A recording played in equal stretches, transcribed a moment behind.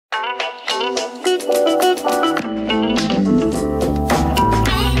ನಮಸ್ಕಾರ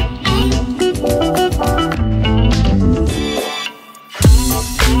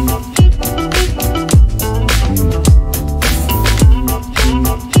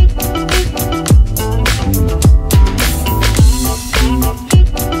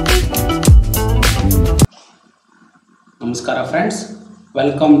friends,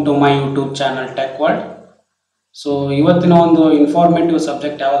 welcome to my YouTube channel tech world. So ಇವತ್ತಿನ ಒಂದು ಇನ್ಫಾರ್ಮೇಟಿವ್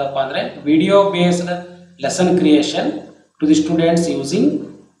ಸಬ್ಜೆಕ್ಟ್ ಯಾವುದಪ್ಪ ಅಂದರೆ video based lesson creation to the students using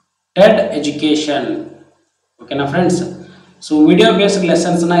Ted education. ಓಕೆನಾ friends? So video based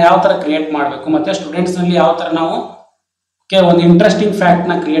ಲೆಸನ್ಸ್ನ ಯಾವ ಥರ create ಮಾಡಬೇಕು ಮತ್ತು ಸ್ಟೂಡೆಂಟ್ಸ್ನಲ್ಲಿ ಯಾವ ಥರ ನಾವು ಒಂದು ಇಂಟ್ರೆಸ್ಟಿಂಗ್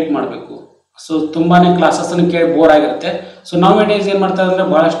ಫ್ಯಾಕ್ಟ್ನ ಕ್ರಿಯೇಟ್ ಮಾಡಬೇಕು. ಸೊ ತುಂಬಾ ಕ್ಲಾಸಸ್ಸನ್ನು ಕೇಳಿ ಬೋರ್ ಆಗಿರುತ್ತೆ. ಸೊ ನಾವು ಡೇಸ್ ಏನು ಮಾಡ್ತಾ ಇದ್ದಾರೆ,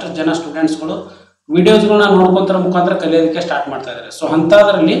 ಭಾಳಷ್ಟು ಜನ ಸ್ಟೂಡೆಂಟ್ಸ್ಗಳು ವಿಡಿಯೋಸ್ಗಳನ್ನ ನೋಡ್ಕೊಂತರ ಮುಖಾಂತರ ಕಲಿಯೋದಕ್ಕೆ ಸ್ಟಾರ್ಟ್ ಮಾಡ್ತಾ ಇದ್ದಾರೆ. ಸೊ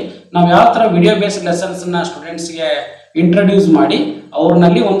ಅಂಥದ್ರಲ್ಲಿ ನಾವು ಯಾವ ಥರ ವಿಡಿಯೋ ಬೇಸ್ಡ್ ಲೆಸನ್ಸ್ನ ಸ್ಟೂಡೆಂಟ್ಸ್ಗೆ ಇಂಟ್ರೊಡ್ಯೂಸ್ ಮಾಡಿ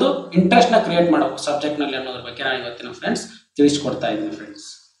ಅವ್ರನ್ನಲ್ಲಿ ಒಂದು ಇಂಟ್ರೆಸ್ಟ್ನ ಕ್ರಿಯೇಟ್ ಮಾಡಬೇಕು ಸಬ್ಜೆಕ್ಟ್ನಲ್ಲಿ ಅನ್ನೋದ್ರ ಬಗ್ಗೆ ನಾನು ಇವತ್ತಿನ ಫ್ರೆಂಡ್ಸ್ ತಿಳಿಸ್ಕೊಡ್ತಾ ಇದ್ದೀನಿ ಫ್ರೆಂಡ್ಸ್.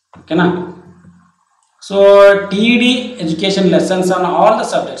 ಓಕೆನಾ? So TED education lessons on all the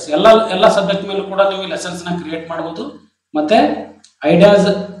subjects, ಎಲ್ಲ ಸಬ್ಜೆಕ್ಟ್ ಮೇಲೂ ಕೂಡ ನೀವು ಲೆಸನ್ಸ್ನ ಕ್ರಿಯೇಟ್ ಮಾಡ್ಬೋದು. ಮತ್ತು ಐಡಿಯಾಸ್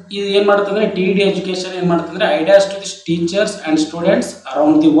ಇದು ಏನು ಮಾಡುತ್ತಂದರೆ TED ಎಜುಕೇಷನ್ ಏನು ಮಾಡುತ್ತಂದರೆ ideas to the teachers and students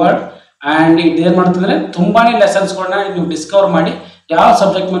around the world. And ಇದು ಏನು ಮಾಡ್ತಂದರೆ ತುಂಬಾ ಲೆಸನ್ಸ್ಗಳನ್ನ ನೀವು ಡಿಸ್ಕವರ್ ಮಾಡಿ ಯಾವ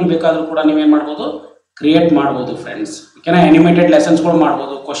ಸಬ್ಜೆಕ್ಟ್ ಮೇಲೆ ಬೇಕಾದರೂ ಕೂಡ ನೀವೇನು ಮಾಡ್ಬೋದು, ಕ್ರಿಯೇಟ್ ಮಾಡ್ಬೋದು ಫ್ರೆಂಡ್ಸ್. ಓಕೆನಾ? ಅನಿಮೇಟೆಡ್ ಲೆಸನ್ಸ್ಗಳು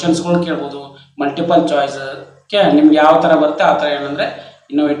ಮಾಡ್ಬೋದು, ಕ್ವಶನ್ಸ್ಗಳು ಕೇಳ್ಬೋದು, ಮಲ್ಟಿಪಲ್ ಚಾಯ್ಸ್. ಓಕೆ, ನಿಮ್ಗೆ ಯಾವ ಥರ ಬರುತ್ತೆ ಆ ಥರ ಏನಂದರೆ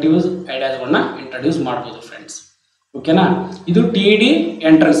ಇನ್ನೋವೇಟಿವ್ ಐಡಿಯಾಸ್ಗಳನ್ನ ಇಂಟ್ರೊಡ್ಯೂಸ್ ಮಾಡ್ಬೋದು ಫ್ರೆಂಡ್ಸ್. ಓಕೆನಾ? ಇದು TED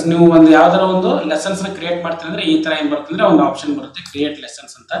ಎಂಟ್ರೆನ್ಸ್. ನೀವು ಒಂದು ಯಾವ್ದಾರ ಒಂದು ಲೆಸನ್ಸ್ನ ಕ್ರಿಯೇಟ್ ಮಾಡ್ತೀರಿ ಅಂದರೆ ಈ ಥರ ಏನು ಬರ್ತಂದರೆ ಒಂದು ಆಪ್ಷನ್ ಬರುತ್ತೆ, ಕ್ರಿಯೇಟ್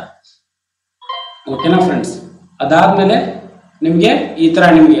ಲೆಸನ್ಸ್ ಅಂತ. ಓಕೆನಾ ಫ್ರೆಂಡ್ಸ್? ಅದಾದಮೇಲೆ ನಿಮಗೆ ಈ ಥರ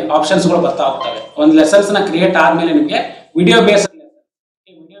ನಿಮಗೆ ಆಪ್ಷನ್ಸ್ಗಳು ಬರ್ತಾ ಹೋಗ್ತವೆ. ಒಂದು ಲೆಸನ್ಸ್ನ ಕ್ರಿಯೇಟ್ ಆದಮೇಲೆ ನಿಮಗೆ ವಿಡಿಯೋ ಬೇಸ್ಡ್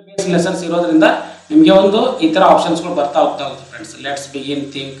ಲೆಸನ್ಸ್ ಇರೋದ್ರಿಂದ ನಿಮಗೆ ಒಂದು ಈ ಥರ ಆಪ್ಷನ್ಸ್ಗಳು ಬರ್ತಾ ಹೋಗ್ತಾ ಹೋಗುತ್ತೆ friends. Let's begin,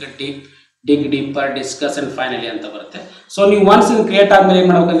 think deep, dig deeper, discuss and finally ಅಂತ ಬರುತ್ತೆ. ಸೊ ನೀವು ಒನ್ಸ್ ಇದು ಕ್ರಿಯೇಟ್ ಆದಮೇಲೆ ಏನು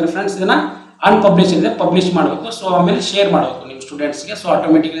ಮಾಡ್ಬೇಕಂದ್ರೆ ಫ್ರೆಂಡ್ಸ್, ಇದನ್ನ ಅನ್ಪಬ್ಲಿಷ್ ಇದೆ ಪಬ್ಲಿಷ್ ಮಾಡಬೇಕು. ಸೊ ಆಮೇಲೆ ಶೇರ್ ಮಾಡಬೇಕು ನಿಮ್ಮ ಸ್ಟೂಡೆಂಟ್ಸ್ಗೆ. ಸೊ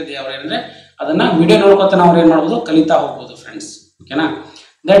ಆಟೋಮೆಟಿಕ್ಲಿ ಅವ್ರು ಏನಂದರೆ ಅದನ್ನು ವಿಡಿಯೋ ನೋಡ್ಕೊತಾನೆ ಅವ್ರು ಏನು ಮಾಡ್ಬೋದು, ಕಲಿತಾ ಹೋಗ್ಬೋದು ಫ್ರೆಂಡ್ಸ್. ಓಕೆನಾ?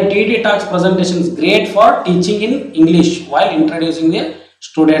 Then TED Talks presentation is great for teaching in English while introducing the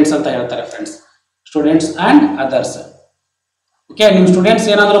students ಅಂತ ಹೇಳ್ತಾರೆ friends, students and others. Okay, ನಿಮ್ಮ ಸ್ಟೂಡೆಂಟ್ಸ್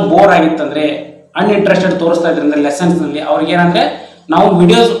ಏನಾದರೂ ಬೋರ್ ಆಗಿತ್ತಂದರೆ, ಅನ್ಇಂಟ್ರೆಸ್ಟೆಡ್ ತೋರಿಸ್ತಾ ಇದ್ರೆ ಅಂದರೆ ಲೆಸನ್ಸ್ನಲ್ಲಿ, ಅವ್ರಿಗೆ ಏನಂದರೆ ನಾವು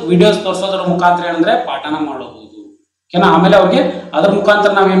ವಿಡಿಯೋಸ್ ತೋರಿಸೋದ್ರ ಮುಖಾಂತರ ಏನಂದರೆ ಪಾಠನ ಮಾಡಬಹುದು. ಓಕೆನಾ? ಆಮೇಲೆ ಅವ್ರಿಗೆ ಅದ್ರ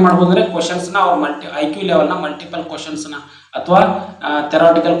ಮುಖಾಂತರ ನಾವು ಏನು ಮಾಡ್ಬೋದು ಅಂದರೆ ಕ್ವಶನ್ಸ್ನ ಅವ್ರ IQ ಲೆವೆಲ್ನ ಮಲ್ಟಿಪಲ್ ಕ್ವಶನ್ಸ್ನ ಅಥವಾ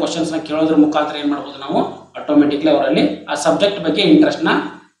ಥೆರಾಟಿಕಲ್ ಕ್ವಶನ್ಸ್ನ ಕೇಳೋದ್ರ ಮುಖಾಂತರ ಏನು ಮಾಡ್ಬೋದು, ನಾವು ಆಟೋಮೆಟಿಕ್ಲಿ ಅವರಲ್ಲಿ ಆ ಸಬ್ಜೆಕ್ಟ್ ಬಗ್ಗೆ ಇಂಟ್ರೆಸ್ಟ್ನ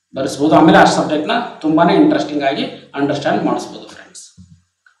ಬರೆಸ್ಬೋದು. ಆಮೇಲೆ ಆ ಸಬ್ಜೆಕ್ಟ್ನ ತುಂಬಾ ಇಂಟ್ರೆಸ್ಟಿಂಗ್ ಆಗಿ ಅಂಡರ್ಸ್ಟ್ಯಾಂಡ್ ಮಾಡಿಸ್ಬೋದು ಫ್ರೆಂಡ್ಸ್.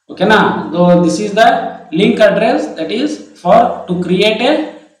 ಓಕೆನಾ? This is the link address that is for to create A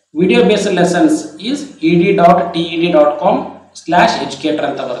video based lessons is ed.ted.com/educator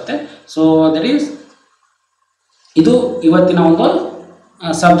ಅಂತ ಬರುತ್ತೆ. ಸೊ ದಟ್ ಈಸ್ ಇದು ಇವತ್ತಿನ ಒಂದು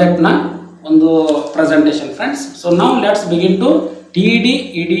ಸಬ್ಜೆಕ್ಟ್ನ ಒಂದು ಪ್ರೆಸೆಂಟೇಷನ್ ಫ್ರೆಂಡ್ಸ್. ಸೊ ನಾವು let's begin to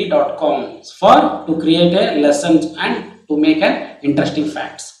TED.com for to create a lessons and to make an interesting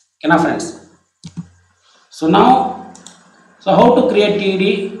facts. Okay na friends? So now, so how to create TED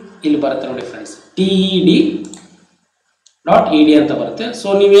ಇಲ್ಲಿ ಬರುತ್ತೆ ನೋಡಿ friends, TED.ed ಅಂತ ಬರುತ್ತೆ. ಸೊ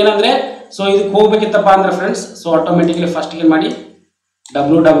ನೀವೇನಂದರೆ ಸೊ ಇದಕ್ಕೆ ಹೋಗ್ಬೇಕಿತ್ತಪ್ಪ ಅಂದರೆ friends, so automatically first ಏನು ಮಾಡಿ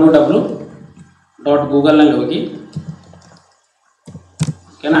www.google ಹೋಗಿ.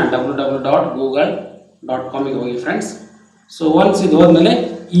 ಓಕೆನಾ? www.google.com ಹೋಗಿ ಫ್ರೆಂಡ್ಸ್. ಸೊ ಒನ್ಸ್ ಇದು ಹೋದ್ಮೇಲೆ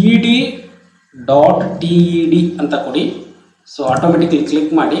ed.ted ಅಂತ ಕೊಡಿ. ಸೊ ಆಟೋಮೆಟಿಕ್ಲಿ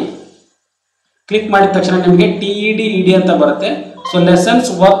ಕ್ಲಿಕ್ ಮಾಡಿದ ತಕ್ಷಣ ನಿಮಗೆ TED ಅಂತ ಬರುತ್ತೆ. ಸೊ ಲೆಸನ್ಸ್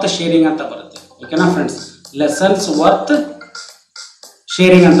ವರ್ತ್ ಶೇರಿಂಗ್ ಅಂತ ಬರುತ್ತೆ. ಓಕೆನಾ ಫ್ರೆಂಡ್ಸ್? ಲೆಸನ್ಸ್ ವರ್ತ್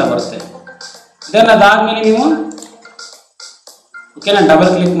ಶೇರಿಂಗ್ ಅಂತ ಬರುತ್ತೆ. ದೆನ್ ಅದಾದಮೇಲೆ ನೀವು ಓಕೆನಾ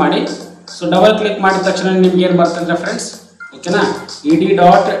ಡಬಲ್ ಕ್ಲಿಕ್ ಮಾಡಿ. ಸೊ ಡಬಲ್ ಕ್ಲಿಕ್ ಮಾಡಿದ ತಕ್ಷಣ ನಿಮ್ಗೆ ಏನು ಬರುತ್ತೆ ಅಂದರೆ ಫ್ರೆಂಡ್ಸ್, ಓಕೆನಾ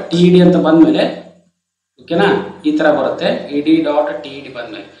ed.ted ಅಂತ ಬಂದಮೇಲೆ ಓಕೆನಾ ಈ ಥರ ಬರುತ್ತೆ. ed.ted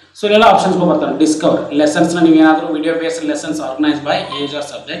ಬಂದಮೇಲೆ ಸೊ ಇಲ್ಲೆಲ್ಲ ಆಪ್ಷನ್ಸ್ಗಳು ಬರ್ತವೆ. ಡಿಸ್ಕವರ್ ಲೆಸನ್ಸ್ನ ನೀವು ಏನಾದರೂ video based lessons organise by age R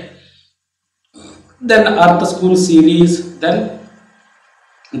subject, then earth school series, then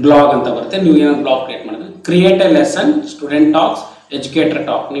blog ಅಂತ ಬರುತ್ತೆ. ನೀವು ಏನಾದ್ರು ಬ್ಲಾಗ್ ಕ್ರಿಯೇಟ್ ಮಾಡಿದ್ರೆ, create A lesson, student tax, educator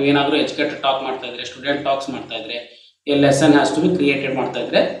talk. ನೀವೇನಾದರೂ ಎಜುಕೇಟರ್ ಟಾಕ್ ಮಾಡ್ತಾ ಇದ್ರೆ, ಸ್ಟೂಡೆಂಟ್ ಟಾಕ್ಸ್ ಮಾಡ್ತಾ ಇದ್ರೆ, A lesson has to be created ಮಾಡ್ತಾ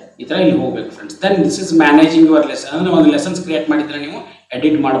ಇದ್ರೆ ಈ ಥರ ಇಲ್ಲಿ ಹೋಗ್ಬೇಕು friends. Then this is managing your lesson, ಅಂದರೆ ಒಂದು ಲೆಸನ್ಸ್ ಕ್ರಿಯೇಟ್ ಮಾಡಿದ್ರೆ ನೀವು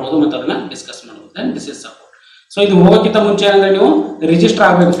ಎಡಿಟ್ ಮಾಡ್ಬೋದು ಮತ್ತು ಅದನ್ನು ಡಿಸ್ಕಸ್ ಮಾಡ್ಬೋದು. Then this is support. So ಇದು ಹೋಗೋಕ್ಕಿಂತ ಮುಂಚೆ ಏನಂದರೆ ನೀವು ರಿಜಿಸ್ಟರ್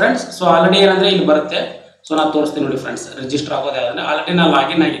ಆಗಬೇಕು ಫ್ರೆಂಡ್ಸ್. ಸೊ ಆಲ್ರೆಡಿ ಏನಂದರೆ ಇಲ್ಲಿ ಬರುತ್ತೆ. ಸೊ ನಾನು ತೋರಿಸ್ತೀನಿ ನೋಡಿ ಫ್ರೆಂಡ್ಸ್, ರಿಜಿಸ್ಟರ್ ಆಗೋದು ಯಾವುದಂದ್ರೆ ಆಲ್ರೆಡಿ ನಾನು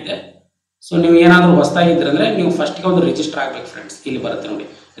ಲಾಗಿನ್ ಆಗಿದ್ದೆ. ಸೊ ನೀವು ಏನಾದರೂ ಹೊಸದಾಗಿದ್ದರೆ ಅಂದರೆ ನೀವು ಫಸ್ಟಿಗೆ ಒಂದು ರಿಜಿಸ್ಟರ್ ಆಗಬೇಕು ಫ್ರೆಂಡ್ಸ್. ಇಲ್ಲಿ ಬರುತ್ತೆ ನೋಡಿ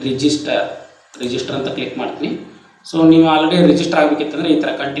ರಿಜಿಸ್ಟರ್ ಅಂತ ಕ್ಲಿಕ್ ಮಾಡ್ತೀನಿ. ಸೊ ನೀವು ಆಲ್ರೆಡಿ ರಿಜಿಸ್ಟರ್ ಆಗಬೇಕಿತ್ತಂದರೆ ಈ ಥರ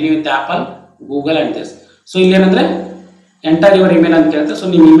continue with apple, Google and this. So ಇಲ್ಲಿ ಏನಂದರೆ ಎಂಟರ್ ಯುವರ್ ಇಮೇಲ್ ಅಂತ ಕೇಳುತ್ತೆ. ಸೊ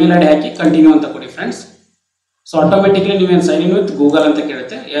ನೀವು ಇಮೇಲ್ ಐಡಿ ಹಾಕಿ ಕಂಟಿನ್ಯೂ ಅಂತ ಕೊಡಿ ಫ್ರೆಂಡ್ಸ್. ಸೊ ಆಟೋಮೆಟಿಕ್ಲಿ ನೀವೇನು ಸೈನ್ ಇನ್ ವಿತ್ ಗೂಗಲ್ ಅಂತ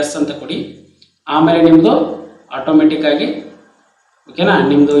ಕೇಳುತ್ತೆ, ಎಸ್ ಅಂತ ಕೊಡಿ. ಆಮೇಲೆ ನಿಮ್ಮದು ಆಟೋಮೆಟಿಕ್ ಆಗಿ ಓಕೆನಾ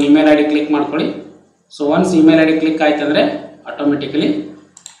ನಿಮ್ಮದು ಇಮೇಲ್ ಐ ಡಿ ಕ್ಲಿಕ್ ಮಾಡ್ಕೊಳ್ಳಿ. So once email I D click ಆಯ್ತು ಅಂದರೆ ಆಟೋಮೆಟಿಕಲಿ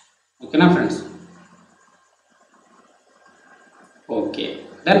ಓಕೆನಾ friends. Okay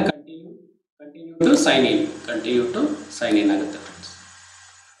then continue to sign in ಆಗುತ್ತೆ ಫ್ರೆಂಡ್ಸ್.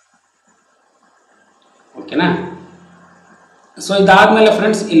 ಓಕೆನಾ. ಸೊ ಇದಾದ್ಮೇಲೆ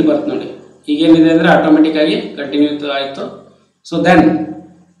ಫ್ರೆಂಡ್ಸ್ ಇಲ್ಲಿ ಬರುತ್ತೆ ನೋಡಿ, ಈಗೇನಿದೆ ಅಂದರೆ ಆಟೋಮೆಟಿಕ್ ಆಗಿ ಕಂಟಿನ್ಯೂ ಆಯಿತು. ಸೊ ದೆನ್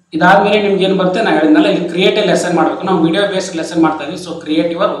ಇದಾದ್ಮೇಲೆ ನಿಮ್ಗೆ ಏನು ಬರುತ್ತೆ, ನಾನು ಹೇಳಿದ್ನಲ್ಲ ಇಲ್ಲಿ ಕ್ರಿಯೇಟ್ ಎ ಲೆಸನ್ ಮಾಡಬೇಕು. ನಾವು ವಿಡಿಯೋ ಬೇಸ್ಡ್ ಲೆಸನ್ ಮಾಡ್ತಾ ಇದ್ದೀವಿ. So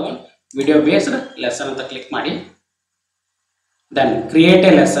create your own video based lesson ಅಂತ ಕ್ಲಿಕ್ ಮಾಡಿ. ದೆನ್ ಕ್ರಿಯೇಟ್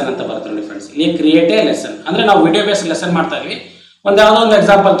ಎ ಲೆಸನ್ ಅಂತ ಬರುತ್ತೆ ನೋಡಿ ಫ್ರೆಂಡ್ಸ್. ಇಲ್ಲಿ ಕ್ರಿಯೇಟ್ ಎ ಲೆಸನ್ ಅಂದರೆ ನಾವು ವಿಡಿಯೋ ಬೇಸ್ಡ್ ಲೆಸನ್ ಮಾಡ್ತಾ ಇದ್ವಿ. ಯಾವುದೋ ಒಂದು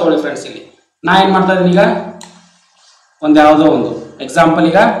ಎಕ್ಸಾಂಪಲ್ ತೊಗೊಳ್ಳಿ ಫ್ರೆಂಡ್ಸ್. ಇಲ್ಲಿ ನಾ ಏನು ಮಾಡ್ತಾ ಇದ್ದೀನಿ ಈಗ, ಯಾವುದೋ ಒಂದು ಎಕ್ಸಾಂಪಲ್,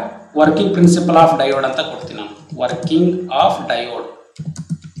 ಈಗ ವರ್ಕಿಂಗ್ ಪ್ರಿನ್ಸಿಪಲ್ ಆಫ್ ಡಯೋಡ್ ಅಂತ ಕೊಡ್ತೀನಿ ನಾನು. ವರ್ಕಿಂಗ್ ಆಫ್ ಡಯೋಡ್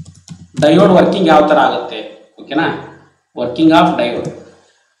ವರ್ಕಿಂಗ್ ಯಾವ ಥರ ಆಗುತ್ತೆ ಓಕೆನಾ, ವರ್ಕಿಂಗ್ ಆಫ್ ಡಯೋಡ್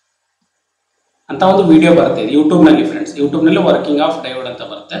ಅಂತ ಒಂದು ವಿಡಿಯೋ ಬರುತ್ತೆ ಯೂಟ್ಯೂಬ್ನಲ್ಲಿ ಫ್ರೆಂಡ್ಸ್. ಯೂಟ್ಯೂಬ್ನಲ್ಲಿ ವರ್ಕಿಂಗ್ ಆಫ್ ಡಯೋಡ್ ಅಂತ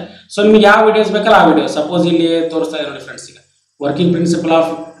ಬರುತ್ತೆ. ಸೊ ನಿಮ್ಗೆ ಯಾವ ವಿಡಿಯೋಸ್ ಬೇಕಲ್ಲ ಆ ವಿಡಿಯೋ, ಸಪೋಸ್ ಇಲ್ಲಿ ತೋರಿಸ್ತಾ ಇದೆ ನೋಡಿ ಫ್ರೆಂಡ್ಸ್. ಈಗ ವರ್ಕಿಂಗ್ ಪ್ರಿನ್ಸಿಪಲ್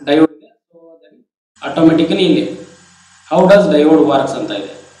ಆಫ್ ಡಯೋಡ್ ಇದೆ. ಸೊ ಆಟೋಮೆಟಿಕಲಿ ಇಲ್ಲಿ ಹೌ ಡಸ್ ಡಯೋಡ್ ವರ್ಕ್ಸ್ ಅಂತ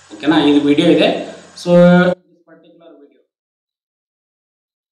ಇದೆ ಓಕೆನಾ, ಇದು ವಿಡಿಯೋ ಇದೆ. ಸೊ ಪರ್ಟಿಕ್ಯುಲರ್ ವಿಡಿಯೋ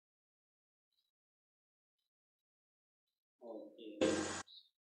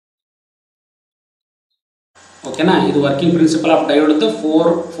ಓಕೆನಾ, ಇದು working principle of ಡಯೋಡ್ದು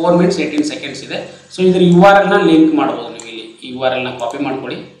 4 minutes 18 seconds ಇದೆ. ಸೊ ಇದ್ರ URL ನ ಲಿಂಕ್ ಮಾಡ್ಬೋದು ನೀವು. ಇಲ್ಲಿ URL ನ ಕಾಪಿ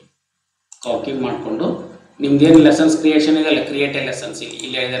ಮಾಡ್ಕೊಳ್ಳಿ. ಕಾಪಿ ಮಾಡಿಕೊಂಡು ನಿಮ್ದೇನು ಲೆಸನ್ಸ್ ಕ್ರಿಯೇಷನ್ ಇದೆ ಅಲ್ಲ, ಕ್ರಿಯೇಟ್ ಎ ಲೆಸನ್ಸ್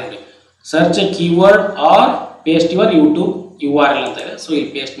ಇಲ್ಲಿ ಇದೆ ನೋಡಿ, search A keyword R paste your YouTube URL ಅಂತ ಇದೆ. ಸೊ ಇಲ್ಲಿ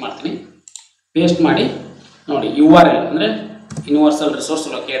ಪೇಸ್ಟ್ ಮಾಡ್ತೀನಿ. ಪೇಸ್ಟ್ ಮಾಡಿ ನೋಡಿ, URL ಅಂದರೆ ಯೂನಿವರ್ಸಲ್ ರಿಸೋರ್ಸ್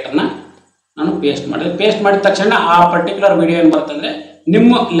ಲೊಕೇಟರ್ನ ನಾನು ಪೇಸ್ಟ್ ಮಾಡಿದೆ. ಪೇಸ್ಟ್ ಮಾಡಿದ ತಕ್ಷಣ ಆ ಪರ್ಟಿಕ್ಯುಲರ್ ವಿಡಿಯೋ ಏನು ಬರುತ್ತೆ ಅಂದರೆ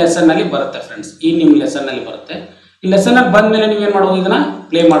ನಿಮ್ಮ ಲೆಸನ್ನಲ್ಲಿ ಬರುತ್ತೆ ಫ್ರೆಂಡ್ಸ್. ಈ ನಿಮ್ಮ ಲೆಸನ್ನಲ್ಲಿ ಬರುತ್ತೆ. ಈ ಲೆಸನ್ನಲ್ಲಿ ಬಂದ ಮೇಲೆ ನೀವೇನು ಮಾಡ್ಬೋದು, ಇದನ್ನು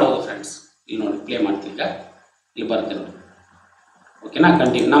ಪ್ಲೇ ಮಾಡ್ಬೋದು ಫ್ರೆಂಡ್ಸ್. ಇಲ್ಲಿ ನೋಡಿ ಪ್ಲೇ ಮಾಡ್ತೀವಿ. ಈಗ ಇಲ್ಲಿ ಬರುತ್ತೆ ನೋಡಿ ಓಕೆನಾ.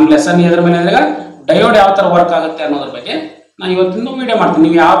 ಕಂಟಿನ್ಯೂ ನಮ್ಮ ಲೆಸನ್ ಇದ್ರ ಮೇಲೆ ಅಂದರೆ ಡಯೋಡ್ ಯಾವ ಥರ ವರ್ಕ್ ಆಗುತ್ತೆ ಅನ್ನೋದ್ರ ಬಗ್ಗೆ ನಾನು ಇವತ್ತಿಂದು ವಿಡಿಯೋ ಮಾಡ್ತೀನಿ.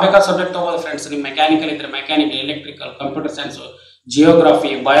 ನೀವು ಯಾವ ಬೇಕಾದ ಸಬ್ಜೆಕ್ಟ್ ತೊಗೋಬೋದು ಫ್ರೆಂಡ್ಸ್. ನಿಮ್ಮ ಮೆಕ್ಯಾನಿಕಲ್ ಇದ್ದರೆ mechanical, electrical, computer science,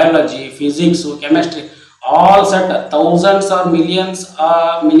 geography, biology, physics, chemistry, all set thousands are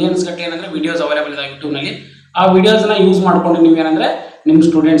millions ಗಟ್ಟಲೆ ಏನಂದರೆ ವಿಡಿಯೋಸ್ ಅವೈಲೇಬಲ್ ಇದೆ ಯೂಟ್ಯೂಬ್ನಲ್ಲಿ. ಆ ವಿಡಿಯೋಸ್ನ ಯೂಸ್ ಮಾಡ್ಕೊಂಡು ನೀವೇನಂದರೆ ನಿಮ್ಮ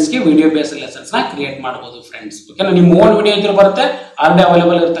ಸ್ಟೂಡೆಂಟ್ಸ್ಗೆ ವಿಡಿಯೋ ಬೇಸ್ಡ್ ಲೆಸನ್ಸ್ನ ಕ್ರಿಯೇಟ್ ಮಾಡ್ಬೋದು ಫ್ರೆಂಡ್ಸ್ ಓಕೆನಾ. ನಿಮ್ಮ ಓನ್ ವಿಡಿಯೋ ಇದ್ರೂ ಬರುತ್ತೆ, ಆಲ್ರೆಡಿ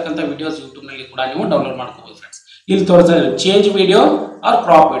ಅವೈಲೇಬಲ್ ಇರತಕ್ಕಂಥ ವಿಡಿಯೋಸ್ ಯೂಟ್ಯೂಬ್ನಲ್ಲಿ ಕೂಡ ನೀವು ಡೌನ್ಲೋಡ್ ಮಾಡ್ಕೋಬೋದು ಫ್ರೆಂಡ್ಸ್. ಇಲ್ಲಿ ತೋರಿಸ್ತಾ ಇದೆ change video R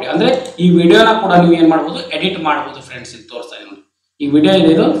crop video, ಅಂದರೆ ಈ ವಿಡಿಯೋನ ಕೂಡ ನೀವು ಏನು ಮಾಡ್ಬೋದು, ಎಡಿಟ್ ಮಾಡ್ಬೋದು ಫ್ರೆಂಡ್ಸ್. ಇಲ್ಲಿ ತೋರಿಸ್ತಾ ಇದೆ ನೋಡಿ, ಈ ವಿಡಿಯೋ ಇದೆ,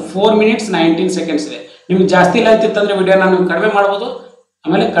 ಇದು 4 minutes 19 seconds ಇದೆ. ನಿಮ್ಗೆ ಜಾಸ್ತಿ ಲೆಂತ್ ಇತ್ತಂದ್ರೆ ವಿಡಿಯೋನ ನೀವು ಕಡಿಮೆ ಮಾಡ್ಬೋದು.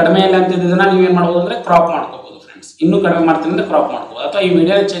 ಆಮೇಲೆ ಕಡಿಮೆ ಲೆಂತ್ ಇದ್ದದನ್ನ ನೀವು ಏನು ಮಾಡ್ಬೋದು ಅಂದರೆ ಕ್ರಾಪ್ ಮಾಡ್ಕೋಬೋದು ಫ್ರೆಂಡ್ಸ್. ಇನ್ನೂ ಕಡಿಮೆ ಮಾಡ್ತೀನಿ ಅಂದರೆ ಕ್ರಾಪ್ ಮಾಡ್ಕೋಬೋದು, ಅಥವಾ ಈ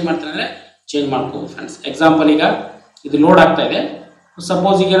ವಿಡಿಯೋನ ಚೇಂಜ್ ಮಾಡ್ತೀನಿ ಅಂದರೆ ಚೇಂಜ್ ಮಾಡ್ಕೋಬೋದು ಫ್ರೆಂಡ್ಸ್. ಎಕ್ಸಾಂಪಲ್ ಈಗ ಇದು ಲೋಡ್ ಆಗ್ತಾ ಇದೆ.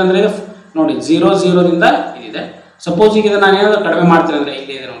 ಸಪೋಸ್ ಈಗ ಏನಂದರೆ ಇದು ನೋಡಿ 00ದಿಂದ ಇದಿದೆ. ಸಪೋಸ್ ಈಗ ನಾನು ಏನಾದರೂ ಕಡಿಮೆ ಮಾಡ್ತೀನಿ ಅಂದರೆ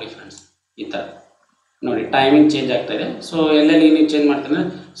ಇಲ್ಲಿ ಇದೆ ನೋಡಿ ಫ್ರೆಂಡ್ಸ್, ಈ ಥರ ನೋಡಿ ಟೈಮಿಂಗ್ ಚೇಂಜ್ ಆಗ್ತಾ ಇದೆ. ಸೊ ಎಲ್ಲೆಲ್ಲಿ ನೀವು ಚೇಂಜ್ ಮಾಡ್ತೀನಿ ಅಂದರೆ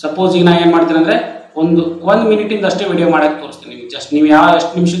ಸಪೋಸ್ ಈಗ ನಾನು ಏನು ಮಾಡ್ತೀನಿ ಅಂದರೆ ಒಂದು ಮಿನಿಟಿಂದ ಅಷ್ಟೇ ವಿಡಿಯೋ ಮಾಡೋಕ್ಕೆ ತೋರಿಸ್ತೀನಿ ನಿಮ್ಗೆ. ಜಸ್ಟ್ ನೀವು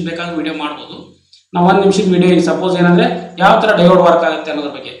ಎಷ್ಟು ನಿಮಿಷದ ಬೇಕಾದ್ರೂ ವಿಡಿಯೋ ಮಾಡ್ಬೋದು. ನಾವು 1 ನಿಮಿಷದ ವಿಡಿಯೋ ಈಗ ಸಪೋಸ್ ಏನಂದರೆ ಯಾವ ಥರ ಡಯೋಡ್ ವರ್ಕ್ ಆಗುತ್ತೆ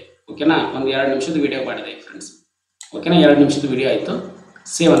ಅನ್ನೋದ್ರ ಬಗ್ಗೆ ಓಕೆನಾ, ಒಂದು 2 ನಿಮಿಷದ ವಿಡಿಯೋ ಮಾಡಿದೆ ಫ್ರೆಂಡ್ಸ್ ಓಕೆನಾ. 2 ನಿಮಿಷದ ವಿಡಿಯೋ ಆಯಿತು,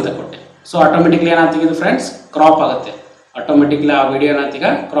 ಸೇವ್ ಅಂತ ಕೊಟ್ಟೆ. ಸೊ ಆಟೋಮೆಟಿಕ್ಲಿ ಏನಾಗ್ತಿದೆ ಫ್ರೆಂಡ್ಸ್, ಕ್ರಾಪ್ ಆಗುತ್ತೆ ಆಟೋಮೆಟಿಕ್ಲಿ. ಆ ವಿಡಿಯೋ ಏನಾಗ್ತೀಗ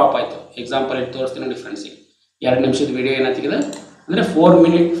ಕ್ರಾಪ್ ಆಯಿತು. ಎಕ್ಸಾಂಪಲ್ ಇಟ್ಟು ತೋರಿಸ್ತೀನಿ ನೋಡಿ ಫ್ರೆಂಡ್ಸ್. ಈಗ 2 ನಿಮಿಷದ ವಿಡಿಯೋ ಏನಾಗ್ತಿದೆ ಅಂದರೆ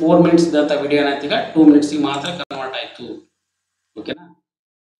 4 minutes ಅಂತ ವಿಡಿಯೋ ಏನಾಗ್ತೀಗ 2 minutes ಮಾತ್ರ ಕನ್ವರ್ಟ್ ಆಯಿತು ಓಕೆನಾ.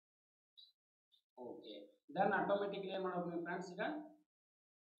 ಓಕೆ ದೆನ್ ಆಟೋಮೆಟಿಕ್ಲಿ ಏನು ಮಾಡೋದು ನೀವು ಫ್ರೆಂಡ್ಸ್, ಈಗ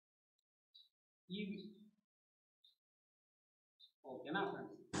ಓಕೆನಾ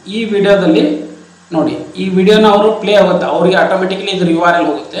ಫ್ರೆಂಡ್ಸ್. ಈ ವಿಡಿಯೋದಲ್ಲಿ ನೋಡಿ, ಈ ವಿಡಿಯೋನ ಅವರು ಪ್ಲೇ ಆಗುತ್ತೆ, ಅವರಿಗೆ ಆಟೋಮೆಟಿಕ್ಲಿ ಇದ್ರ URL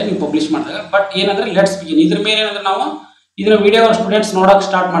ಹೋಗುತ್ತೆ ನೀವು ಪಬ್ಲಿಷ್ ಮಾಡಿದಾಗ. ಬಟ್ ಏನಂದ್ರೆ ಲೆಟ್ಸ್ ಬಿಗಿನ್, ಇದ್ರ ಮೇಲೆ ಏನಂದ್ರೆ ನಾವು ಇದನ್ನ ವಿಡಿಯೋ ಸ್ಟೂಡೆಂಟ್ಸ್ ನೋಡೋಕೆ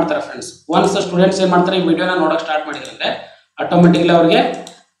ಸ್ಟಾರ್ಟ್ ಮಾಡ್ತಾರೆ ಫ್ರೆಂಡ್ಸ್. ಒನ್ಸ್ ಸ್ಟೂಡೆಂಟ್ಸ್ ಏನು ಮಾಡ್ತಾರೆ, ಈ ವಿಡಿಯೋನ ನೋಡೋಕೆ ಸ್ಟಾರ್ಟ್ ಮಾಡಿದ್ರೆ ಆಟೋಮೆಟಿಕ್ಲಿ ಅವ್ರಿಗೆ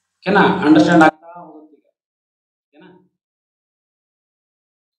ಓಕೆನಾ ಅಂಡರ್ಸ್ಟ್ಯಾಂಡ್ ಆಗ್ತಾ ಹೋಗುತ್ತೆ ಓಕೆನಾ.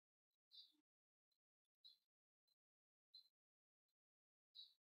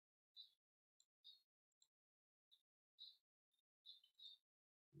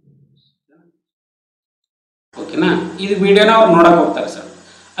 ಓಕೆನಾ, ಇದು ವಿಡಿಯೋನ ಅವ್ರು ನೋಡಕ್ ಹೋಗ್ತಾರೆ ಸರ್.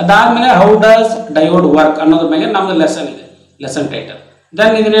 ಅದಾದ್ಮೇಲೆ ಹೌ ಡಸ್ ಡಯೋಡ್ ವರ್ಕ್ ಅನ್ನೋದ್ರ ಬಗ್ಗೆ ನಮ್ದು ಲೆಸನ್ ಇದೆ, ಲೆಸನ್ ಟೈಟಲ್.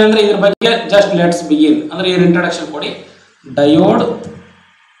 ದೆನ್ ಇದನ್ನೇನಂದ್ರೆ ಇದ್ರ ಬಗ್ಗೆ ಜಸ್ಟ್ ಲೆಟ್ಸ್ ಬಿಗಿನ್ ಅಂದ್ರೆ ಏನು ಇಂಟ್ರಡಕ್ಷನ್ ಕೊಡಿ. ಡಯೋಡ್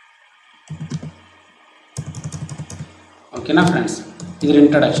ಓಕೆನಾ ಫ್ರೆಂಡ್ಸ್, ಇದ್ರ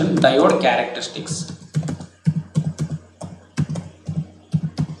ಇಂಟ್ರಡಕ್ಷನ್ ಡಯೋಡ್ ಕ್ಯಾರೆಕ್ಟರಿಸ್ಟಿಕ್ಸ್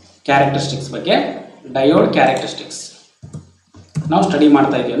ಬಗ್ಗೆ ಡಯೋಡ್ ಕ್ಯಾರೆಕ್ಟರಿಸ್ಟಿಕ್ಸ್ ನಾವು ಸ್ಟಡಿ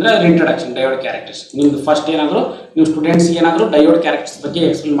ಮಾಡ್ತಾ ಇದ್ದೀವಿ ಅಂದರೆ ಅದ್ರ ಇಂಟ್ರಡಕ್ಷನ್ ಡಯೋಡ್ ಕ್ಯಾರೆಕ್ಟರಿಸ್ಟಿಕ್ಸ್. ನಿಮ್ದು ಫಸ್ಟ್ ಏನಾದರೂ ನೀವು ಸ್ಟೂಡೆಂಟ್ಸ್ಗೆ ಏನಾದರೂ ಡಯೋಡ್ ಕ್ಯಾರೆಕ್ಟರ್ಸ್ ಬಗ್ಗೆ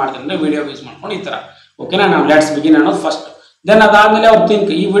ಎಕ್ಸ್ಪ್ಲೇನ್ ಮಾಡ್ತಾರೆ ಅಂದರೆ ವಿಡಿಯೋ ಯೂಸ್ ಮಾಡ್ಕೊಂಡು ಈ ಥರ ಓಕೆನಾ. ನಾವು ಲೆಟ್ಸ್ ಬಿಗಿನ್ ಅನ್ನೋದು ಫಸ್ಟ್. ದೆನ್ ಅದಾದ್ಮೇಲೆ ಅವ್ರು ಥಿಂಕ್,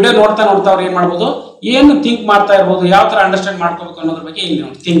 ಈ ವಿಡಿಯೋ ನೋಡ್ತಾ ಅವ್ರು ಏನ್ ಮಾಡ್ಬೋದು, ಏನು ಥಿಂಕ್ ಮಾಡ್ತಾ ಇರ್ಬೋದು, ಯಾವ ತರ ಅಂಡರ್ಸ್ಟ್ಯಾಂಡ್ ಮಾಡ್ಕೋಬೇಕು ಅನ್ನೋದ್ರ ಬಗ್ಗೆ ಇಲ್ಲಿ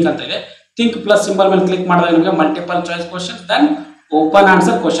ನೋಡಿ ಥಿಂಕ್ ಅಂತ ಇದೆ. ಥಿಂಕ್ ಪ್ಲಸ್ ಸಿಂಬಲ್ ಮೇಲೆ ಕ್ಲಿಕ್ ಮಾಡಿದಾಗ ನಿಮಗೆ multiple choice questions then open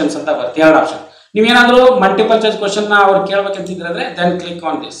answer questions ಅಂತ ಬರುತ್ತೆ, ಎರಡು ಆಪ್ಷನ್. ನೀವೇನಾದ್ರೂ ಮಲ್ಟಿಪಲ್ ಚಾಯ್ಸ್ ಕ್ವಶನ್ ನ ಅವ್ರು ಕೇಳ್ಬೇಕಂತಿದ್ರೆ then click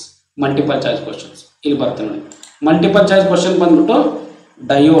on this multiple choice questions. ಇಲ್ಲಿ ಬರುತ್ತೆ ನೋಡಿ, ಮಲ್ಟಿಪಲ್ ಚಾಯ್ಸ್ ಕ್ವಶನ್ ಬಂದ್ಬಿಟ್ಟು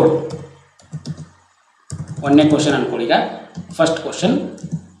ಡಯೋಡ್. ಒಂದನೇ ಕ್ವಶನ್ ಅನ್ಕೊಳ್ಳಿ. ಈಗ first question,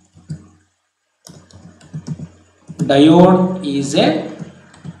 diode is a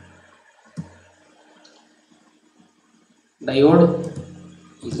diode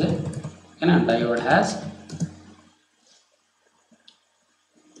has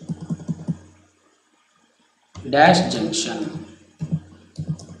dash junction.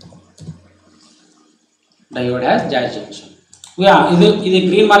 Diode has dash junction. ಇದು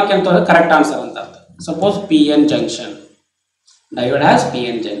ಗ್ರೀನ್ ಮಾರ್ಕ್ ಅಂತ ಕರೆಕ್ಟ್ ಆನ್ಸರ್ ಅಂತ ಅರ್ಥ. Suppose PN junction, diode has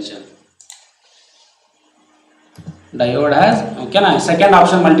PN junction. Diode has, ಓಕೆನಾ. Second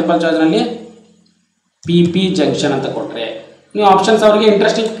option multiple choice ನಲ್ಲಿ PP junction ಅಂತ ಕೊಟ್ರೆ ನೀವು options ಅವರಿಗೆ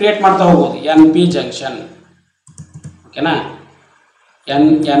ಇಂಟ್ರೆಸ್ಟಿಂಗ್ ಕ್ರಿಯೇಟ್ ಮಾಡ್ತಾ ಹೋಗ್ಬೋದು. NP ಜಂಕ್ಷನ್, ಓಕೆನಾ,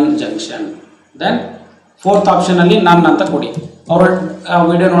 NN junction. Then fourth option ಅಲ್ಲಿ ನನ್ ಅಂತ ಕೊಡಿ. ಅವರು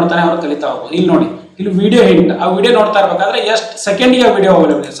ವಿಡಿಯೋ ನೋಡ್ತಾನೆ ಅವ್ರು ಕಲಿತಾ ಹೋಗ್ಬೋದು. ಇಲ್ಲಿ ನೋಡಿ, ಇಲ್ಲಿ ವಿಡಿಯೋ ಹಿಂಟ್, ಆ ವಿಡಿಯೋ ನೋಡ್ತಾ ಇರ್ಬೇಕಾದ್ರೆ ಎಷ್ಟು ಸೆಕೆಂಡ್ಗೆ ವಿಡಿಯೋ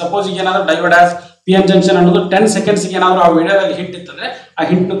ಅವೈಲೇಬಲ್ ಇದೆ. ಸಪೋಸ್ ಈಗ ಏನಾದ್ರು ಡಯೋಡ್ ಹ್ಯಾಸ್ PN ಜಂಕ್ಷನ್ ಅನ್ನೋದು 10 ಸೆಕೆಂಡ್ಸ್ಗೆ ಏನಾದ್ರು ಆ ವಿಡಿಯೋದಲ್ಲಿ ಹಿಂಟ್ ಇತ್ತಂದ್ರೆ ಆ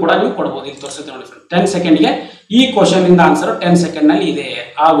ಹಿಂಟ್ ಕೂಡ ನೀವು ಕೊಡ್ಬೋದು. ಇಲ್ಲಿ ತೋರಿಸುತ್ತೆ ನೋಡಿ ಫ್ರೆಂಡ್, 10 ಸೆಕೆಂಡ್ಗೆ ಈ ಕ್ವಶನ್ ಇಂದ ಆನ್ಸರ್ 10 ಸೆಕೆಂಡ್ ನಲ್ಲಿ ಇದೆ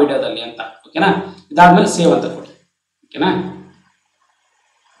ಆ ವಿಡಿಯೋದಲ್ಲಿ ಅಂತ, ಓಕೆನಾ. ಇದಾದ್ಮೇಲೆ ಸೇವ್ ಅಂತ ಕೊಡಿ, ಓಕೆನಾ.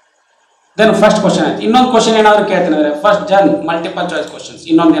 ದೆನ್ ಫಸ್ಟ್ ಕ್ವಶನ್ ಆಯ್ತು. ಇನ್ನೊಂದು ಕ್ವಶನ್ ಏನಾದ್ರು ಕೇಳ್ತೀನಿ ಅಂದ್ರೆ first Jan multiple choice questions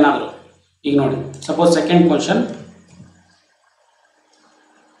ಇನ್ನೊಂದು ಏನಾದ್ರು. ಈಗ ನೋಡಿ, suppose second question,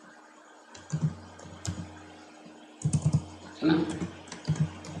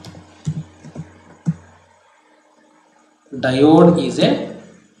 diode is a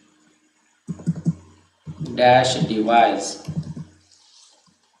dash device.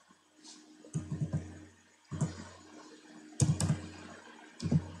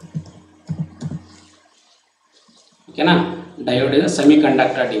 ಓಕೆನಾ. Diode is a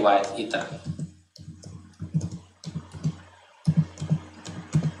semiconductor device. ಈ ತರ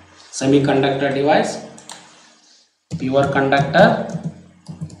semiconductor device, pure conductor.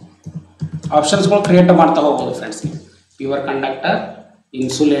 Options ಗಳು ಕ್ರಿಯೇಟ್ ಮಾಡ್ತಾ ಹೋಗ್ಬೋದು friends. Pure conductor,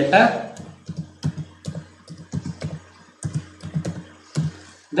 insulator,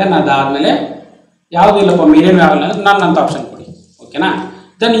 then ಅದಾದ್ಮೇಲೆ ಯಾವುದು ಇಲ್ಲಪ್ಪ ಮೀಡಿಯಂ ಯಾವಿಲ್ಲ ಅಂದ್ರೆ ನನ್ನ ಅಂತ ಆಪ್ಷನ್ ಕೊಡಿ, ಓಕೆನಾ.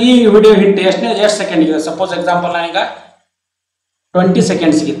 ದೆನ್ ಈ ವಿಡಿಯೋ ಹಿಂಟ್ ಎಷ್ಟು ಸೆಕೆಂಡ್ ಇದೆ. ಸಪೋಸ್ ಎಕ್ಸಾಂಪಲ್ ನಾನೀಗ 20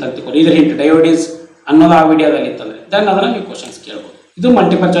 ಸೆಕೆಂಡ್ಸ್ ಇತ್ತು ಅಂತ ಇದ್ರ ಹಿಂಟ್ ಡಯೋಡಿಸ್ ಅನ್ನೋದು ಆ ವಿಡಿಯೋದಲ್ಲಿ ಇತ್ತಂದ್ರೆ ದೆನ್ ಅದನ್ನ ನೀವು ಕ್ವಶನ್ಸ್ ಕೇಳ್ಬೋದು. ಇದು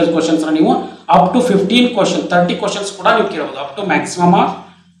ಮಲ್ಟಿಪಲ್ ಚಾಯ್ಸ್ ಕ್ವಶನ್ಸ್ ನೀವು ಅಪ್ ಟು 15 ಕ್ವಶನ್ 30 ಕ್ವಶನ್ಸ್ ಕೂಡ ನೀವು ಕೇಳ್ಬೋದು, up to maximum of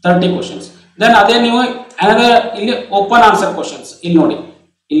 30 questions. Then ಅದೇ ನೀವು ಇಲ್ಲಿ ಓಪನ್ ಆನ್ಸರ್ ಕ್ವಶನ್ಸ್, ಇಲ್ಲಿ ನೋಡಿ,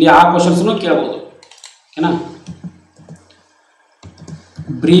 ಇಲ್ಲಿ ಆ ಕ್ವಶನ್ಸ್ ಕೇಳ್ಬೋದು, ಓಕೆನಾ.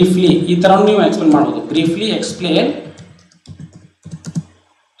 ಬ್ರೀಫ್ಲಿ ಈ ತರ ನೀವು ಎಕ್ಸ್ಪ್ಲೇನ್ ಮಾಡಬಹುದು. Briefly explain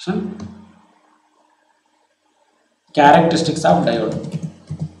characteristics of diode.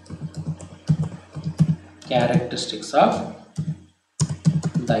 Characteristics of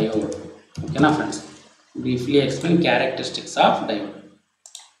diode, ಓಕೆನಾ friends. Briefly explain characteristics of diode.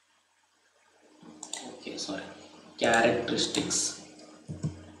 Okay, sorry, characteristics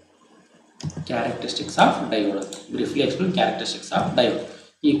of diode. Briefly explain characteristics of diode.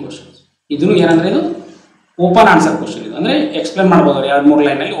 ಈ ಕ್ವಶನ್ಸ್ ಇದನ್ನು ಏನಂದ್ರೆ ಇದು ಓಪನ್ ಆನ್ಸರ್ ಕ್ವಶನ್. ಇದು ಅಂದ್ರೆ ಎಕ್ಸ್ಪ್ಲೇನ್ ಮಾಡ್ಬೋದು, 2-3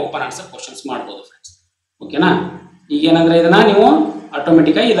 ಲೈನಲ್ಲಿ ಓಪನ್ ಆನ್ಸರ್ ಕ್ವಶನ್ಸ್ ಮಾಡ್ಬೋದು ಫ್ರೆಂಡ್ಸ್, ಓಕೆನಾ. ಈಗ ಏನಂದ್ರೆ ಇದನ್ನ ನೀವು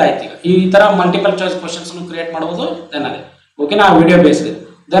ಆಟೋಮೆಟಿಕ್ ಆಗಿ ಇದಾಯ್ತು. ಈಗ ಈ ತರ ಮಲ್ಟಿಪಲ್ ಚಾಯ್ಸ್ ಕ್ವಶನ್ಸ್ ಕ್ರಿಯೇಟ್ ಮಾಡಬಹುದು. ದೆನ್ ಅದೇ ಓಕೆನಾ, ವಿಡಿಯೋ ಬೇಸ್ಡ್.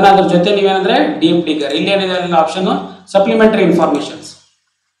 ದೆನ್ ಅದ್ರ ಜೊತೆ ನೀವೇನಂದ್ರೆ ಡೀಪ್ ಡಿಗರ್, ಇಲ್ಲಿ ಏನಿದೆ option supplementary informations,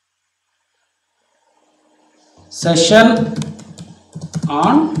 session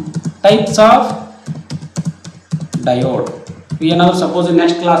on types of diode. ಏನಾದ್ರು ಸಪೋಸ್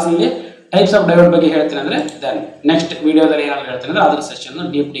ನೆಕ್ಸ್ಟ್ ಕ್ಲಾಸ್ ಅಲ್ಲಿ ಟೈಪ್ಸ್ ಆಫ್ ಡಯೋಡ್ ಬಗ್ಗೆ ಹೇಳ್ತೀನಿ ಅಂದ್ರೆ ದೆನ್ ನೆಕ್ಸ್ಟ್ ವಿಡಿಯೋದಲ್ಲಿ ಏನಾದ್ರು ಹೇಳ್ತೀನಿ ಅಂದ್ರೆ ಅದ್ರ ಸೆಷನ್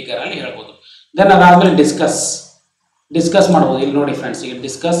ಡೀಪ್ ಡಿಗರ್ ಅಲ್ಲಿ ಹೇಳ್ಬೋದು. ದೆನ್ ಅದಾದ್ಮೇಲೆ ಡಿಸ್ಕಸ್ ಮಾಡ್ಬೋದು. ಇಲ್ಲಿ ನೋಡಿ ಫ್ರೆಂಡ್ಸ್, ಈಗ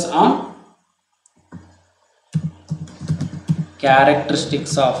discuss on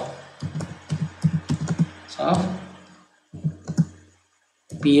characteristics of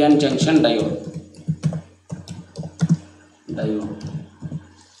PN junction diode.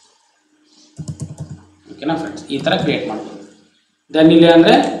 ಓಕೆನಾ ಫ್ರೆಂಡ್ಸ್, ಈ ತರ ಕ್ರಿಯೇಟ್ ಮಾಡ್ಬೋದು. ದೆನ್ ಇಲ್ಲಿ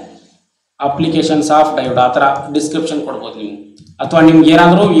ಅಂದ್ರೆ ಅಪ್ಲಿಕೇಶನ್ಸ್ ಆಫ್ ಡಯೋಡ್ ಆ ಥರ ಡಿಸ್ಕ್ರಿಪ್ಷನ್ ಕೊಡ್ಬೋದು ನೀವು. ಅಥವಾ ನಿಮ್ಗೆ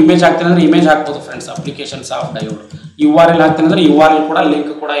ಏನಾದರೂ ಇಮೇಜ್ ಹಾಕ್ತೀನಿ ಅಂದ್ರೆ ಇಮೇಜ್ ಹಾಕ್ಬೋದು friends. Applications of diode URL ಹಾಕ್ತೀನಿ ಅಂದ್ರೆ URL ಕೂಡ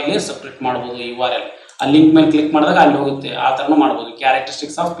ಲಿಂಕ್ ಕೂಡ ಇಲ್ಲಿ ಸಪ್ರೇಟ್ ಮಾಡ್ಬೋದು. URL ಆ ಲಿಂಕ್ ಮೇಲೆ ಕ್ಲಿಕ್ ಮಾಡಿದಾಗ ಅಲ್ಲಿ ಹೋಗುತ್ತೆ, ಆ ಥರನೂ ಮಾಡ್ಬೋದು.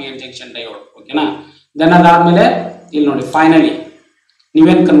 Characteristics of PN junction diode, ಓಕೆನಾ. ದೆನ್ ಅದಾದ್ಮೇಲೆ ಇಲ್ಲಿ ನೋಡಿ, ಫೈನಲಿ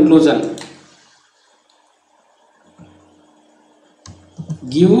ನೀವೇನು conclusion,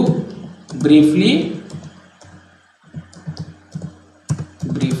 give briefly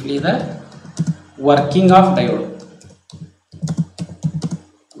briefly the working of diode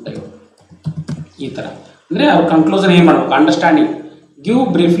ಈ ಥರ ಅಂದರೆ ಅವ್ರ ಕನ್ಕ್ಲೂಷನ್ ಏನು ಮಾಡಬೇಕು, understanding give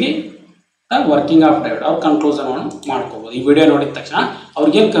briefly the working of diode. ಅವ್ರ ಕನ್ಕ್ಲೂಷನ್ ಮಾಡ್ಕೋಬೋದು. ಈ ವಿಡಿಯೋ ನೋಡಿದ ತಕ್ಷಣ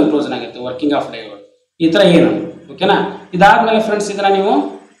ಅವ್ರಿಗೇನು ಕನ್ಕ್ಲೂಷನ್ ಆಗುತ್ತೆ ವರ್ಕಿಂಗ್ ಆಫ್ ಡಯೋಡ್ ಈ ಥರ ಏನು, ಓಕೆನಾ. ಇದಾದಮೇಲೆ ಫ್ರೆಂಡ್ಸ್ ಇದನ್ನ ನೀವು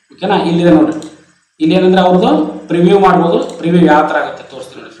ಓಕೆನಾ ಇಲ್ಲಿದೆ ನೋಡಿರಿ, ಇಲ್ಲಿ ಏನಂದ್ರೆ ಅವ್ರದ್ದು ಪ್ರಿವ್ಯೂ ಮಾಡ್ಬೋದು. ಪ್ರಿವ್ಯೂ ಯಾವ ಥರ ಆಗುತ್ತೆ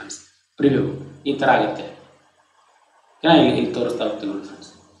ತೋರಿಸ್ತೀನಿ ನೋಡಿ ಫ್ರೆಂಡ್ಸ್. ಪ್ರಿವ್ಯೂ ಈ ಥರ ಆಗುತ್ತೆ ಓಕೆನಾ. ಇಲ್ಲಿ ತೋರಿಸ್ತಾ ಹೋಗ್ತೀನಿ ನೋಡಿ ಫ್ರೆಂಡ್ಸ್.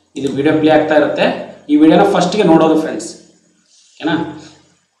 ಇದು ವಿಡಿಯೋ ಪ್ಲೇ ಆಗ್ತಾ ಇರುತ್ತೆ. ಈ ವಿಡಿಯೋನ ಫಸ್ಟ್ಗೆ ನೋಡೋದು ಫ್ರೆಂಡ್ಸ್ ಓಕೆನಾ.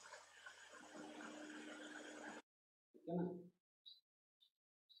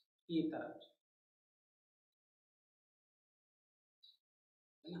 ಈ ಥರ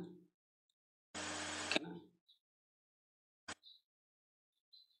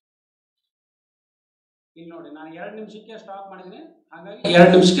ಇಲ್ಲಿ ನೋಡಿ, ನಾನು 2 ನಿಮಿಷಕ್ಕೆ ಸ್ಟಾಪ್ ಮಾಡಿದ್ದೀನಿ, ಹಾಗಾಗಿ 2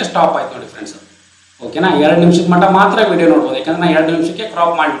 ನಿಮಿಷಕ್ಕೆ ಸ್ಟಾಪ್ ಆಯ್ತು ನೋಡಿ ಫ್ರೆಂಡ್ಸ್ ಓಕೆನಾ. 2 ನಿಮಿಷದ ಮಟ್ಟ ಮಾತ್ರ ವಿಡಿಯೋ ನೋಡ್ಬೋದು, ಯಾಕಂದ್ರೆ ನಾನು 2 ನಿಮಿಷಕ್ಕೆ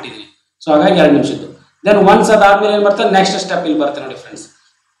ಕ್ರಾಪ್ ಮಾಡಿಬಿಟ್ಟಿದ್ದೀನಿ. ಸೊ ಹಾಗಾಗಿ 2 ನಿಮಿಷದ್ದು. ದೆನ್ ಒನ್ಸ್ ಅದಾದ್ಮೇಲೆ ಏನು ಬರ್ತದೆ, ನೆಕ್ಸ್ಟ್ ಸ್ಟೆಪ್ ಇಲ್ಲಿ ಬರುತ್ತೆ ನೋಡಿ ಫ್ರೆಂಡ್ಸ್.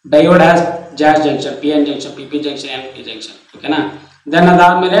 ಡಯೋಡ್ ಹ್ಯಾಸ್ ಜಾಸ್ junction, P N junction, P P junction, N P junction ಓಕೆನಾ. ದೆನ್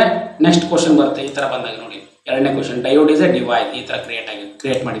ಅದಾದ್ಮೇಲೆ ನೆಕ್ಸ್ಟ್ ಕ್ವಶನ್ ಬರುತ್ತೆ ಈ ಥರ ಬಂದಾಗ ನೋಡಿ. 2ನೇ question, diode is A device, ಈ ಥರ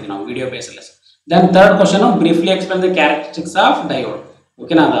ಕ್ರಿಯೇಟ್ ಮಾಡಿದ್ವಿ ನಾವು video ಬೇಸಲ್ಲಿ. Then third question, briefly explain the characteristics of diode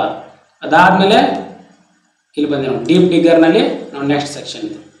ಓಕೆನಾ. ಅದಾದ್ಮೇಲೆ ಇಲ್ಲಿ ಬಂದಿದೆ ನೋಡಿ ಡೀಪ್ ಡಿಗರ್ನಲ್ಲಿ ನಾವು ನೆಕ್ಸ್ಟ್ ಸೆಕ್ಷನ್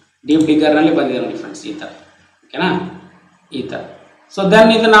ಇದೆ. ಡೀಪ್ ಡಿಗರ್ನಲ್ಲಿ ಬಂದಿದೆ ನೋಡಿ ಫ್ರೆಂಡ್ಸ್ ಈ ಥರ ಓಕೆನಾ, ಈ ಥರ. ಸೊ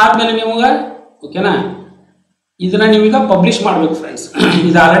ದೆನ್ ಇದನ್ನ ಆದಮೇಲೆ ನಿಮಗೆ ಓಕೆನಾ, ಇದನ್ನ ನೀವೀಗ ಪಬ್ಲಿಷ್ ಮಾಡಬೇಕು ಫ್ರೆಂಡ್ಸ್.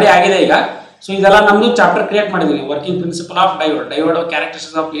 ಇದು ಆಲ್ರೆಡಿ ಆಗಿದೆ ಈಗ. ಸೊ ಇದೆಲ್ಲ ನಮ್ಮದು ಚಾಪ್ಟರ್ ಕ್ರಿಯೇಟ್ ಮಾಡಿದ್ದೀನಿ, working principle of diode, diode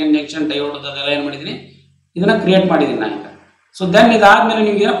characteristics of P N junction, diode ಅದೆಲ್ಲ ಏನು ಮಾಡಿದ್ದೀನಿ, ಇದನ್ನ ಕ್ರಿಯೇಟ್ ಮಾಡಿದ್ದೀನಿ ನಾನು ಈಗ. ಸೊ ದೆನ್ ಇದಾದ್ಮೇಲೆ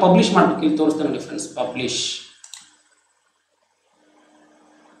ನೀವು ಇದನ್ನ ಪಬ್ಲಿಷ್ ಮಾಡಬೇಕು. ಇಲ್ಲಿ ತೋರಿಸ್ತೇನೆ ನೋಡಿ ಫ್ರೆಂಡ್ಸ್, ಪಬ್ಲಿಷ್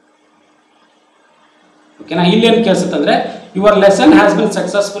ಓಕೆನಾ. ಇಲ್ಲಿ ಏನು ಕೇಳಿಸುತ್ತೆ ಅಂದರೆ your lesson has been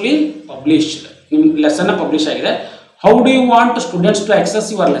successfully published, ನಿಮ್ಮ ಲೆಸನ್ನ ಪಬ್ಲಿಷ್ ಆಗಿದೆ. How do you want students to access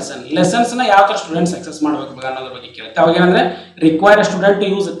your lesson, ಲೆಸನ್ಸ್ನ ಯಾವ ಥರ ಸ್ಟೂಡೆಂಟ್ಸ್ ಆಕ್ಸೆಸ್ ಮಾಡಬೇಕು ಅನ್ನೋದ್ರ ಬಗ್ಗೆ ಕೇಳುತ್ತೆ. ಅವಾಗ ಏನಂದರೆ require student to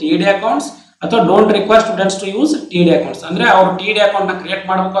use TED accounts ಅಥವಾ don't require students to use TED accounts. ಅಂದರೆ ಅವ್ರು TED ಅಕೌಂಟ್ನ ಕ್ರಿಯೇಟ್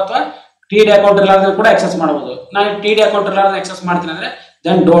ಮಾಡಬೇಕು ಅಥವಾ TED ಅಕೌಂಟ್ ಇರಲಾರ್ದ್ರೆ ಕೂಡ ಆಕ್ಸೆಸ್ ಮಾಡ್ಬೋದು. ನಾನು TED ಅಕೌಂಟ್ ಇರಲಾರ್ದ್ರೆ ಆಕ್ಸೆಸ್ ಮಾಡ್ತೀನಿ ಅಂದರೆ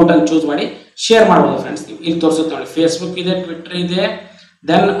ದೆನ್ ಡೋಂಟ್ ಅಂತ ಚೂಸ್ ಮಾಡಿ ಶೇರ್ ಮಾಡ್ಬೋದು ಫ್ರೆಂಡ್ಸ್. ನೀವು ಇಲ್ಲಿ ತೋರಿಸುತ್ತೆ ನೋಡಿ, ಫೇಸ್ಬುಕ್ ಇದೆ, ಟ್ವಿಟರ್ ಇದೆ,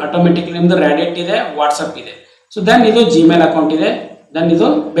 ದೆನ್ ಆಟೋಮೆಟಿಕ್ಲಿ ನಿಮ್ಮದು ರೆಡಿಟ್ ಇದೆ, ವಾಟ್ಸಪ್ ಇದೆ. ಸೊ ದೆನ್ ಇದು ಜಿಮೇಲ್ ಅಕೌಂಟ್ ಇದೆ, ದೆನ್ ಇದು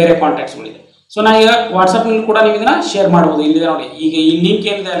ಬೇರೆ ಕಾಂಟ್ಯಾಕ್ಟ್ಸ್ಗಳಿದೆ. ಸೊ ನಾ ಈಗ ವಾಟ್ಸಪ್ನಲ್ಲಿ ಕೂಡ ನೀವು ಇದನ್ನ ಶೇರ್ ಮಾಡ್ಬೋದು. ಇಲ್ಲಿದೆ ನೋಡಿ, ಈಗ ಈ ಲಿಂಕ್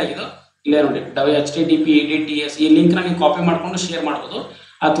ಏನಿದೆ ಅಲ್ಲ ಇದು ಇಲ್ಲೇ ನೋಡಿ HTTP EDTS, ಈ ಲಿಂಕ್ನ ನೀವು ಕಾಪಿ ಮಾಡ್ಕೊಂಡು ಶೇರ್ ಮಾಡ್ಬೋದು.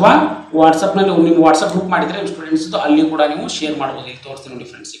 ಅಥವಾ ವಾಟ್ಸಪ್ನಲ್ಲಿ ನಿಮ್ಮ ವಾಟ್ಸಪ್ ಗ್ರೂಪ್ ಮಾಡಿದರೆ ನಿಮ್ಮ ಸ್ಟೂಡೆಂಟ್ಸ್ ಅಲ್ಲಿ ಕೂಡ ನೀವು ಶೇರ್ ಮಾಡ್ಬೋದು. ಇಲ್ಲಿ ತೋರಿಸ್ತೀನಿ ನೋಡಿ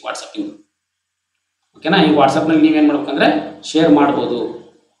ಫ್ರೆಂಡ್ಸ್, ಈ ವಾಟ್ಸಪ್ಪಿಂದ ಓಕೆನಾ. ಈ ವಾಟ್ಸಪ್ನಲ್ಲಿ ನೀವೇನು ಮಾಡ್ಬೇಕಂದ್ರೆ ಶೇರ್ ಮಾಡ್ಬೋದು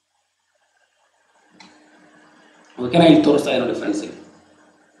ಓಕೆನಾ. ಇಲ್ಲಿ ತೋರಿಸ್ತಾ ಇದೆ ನೋಡಿ ಫ್ರೆಂಡ್ಸ್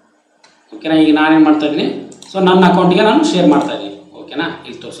ಓಕೆನಾ. ಈಗ ನಾನೇನು ಮಾಡ್ತಾ ಇದ್ದೀನಿ, ಸೊ ನನ್ನ ಅಕೌಂಟಿಗೆ ನಾನು ಶೇರ್ ಮಾಡ್ತಾ ಇದ್ದೀನಿ ಓಕೆನಾ.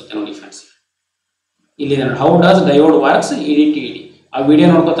 ಇಲ್ಲಿ ತೋರಿಸುತ್ತೆ ನೋಡಿ ಫ್ರೆಂಡ್ಸ್, ಇಲ್ಲಿದೆ ನೋಡಿ, how does diode works EDTED. ಆ ವಿಡಿಯೋ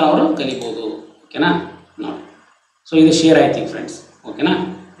ನೋಡ್ಕೊತಾ ಅವರು ಕಲಿಬೋದು ಓಕೆನಾ ನೋಡಿ. ಸೊ ಇದು ಶೇರ್ ಆಯ್ತು ಈಗ ಫ್ರೆಂಡ್ಸ್ ಓಕೆನಾ,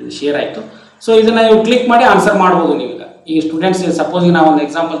 ಇದು ಶೇರ್ ಆಯಿತು. ಸೊ ಇದನ್ನ ನೀವು ಕ್ಲಿಕ್ ಮಾಡಿ ಆನ್ಸರ್ ಮಾಡ್ಬೋದು ನೀವು. ಈಗ ಸ್ಟೂಡೆಂಟ್ಸ್ ಸಪೋಸ್ ಈಗ ನಾವು ಒಂದು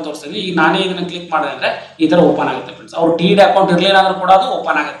ಎಕ್ಸಾಂಪಲ್ ತೋರಿಸ್ತೀವಿ, ಈಗ ನಾನೇ ಇದನ್ನ ಕ್ಲಿಕ್ ಮಾಡಿದ್ರೆ ಅಂದರೆ ಈ ಥರ ಓಪನ್ ಆಗುತ್ತೆ ಫ್ರೆಂಡ್ಸ್. ಅವ್ರು TED ಅಕೌಂಟ್ ಇರಲಿಲ್ಲ ಅಂದ್ರೂ ಕೂಡ ಅದು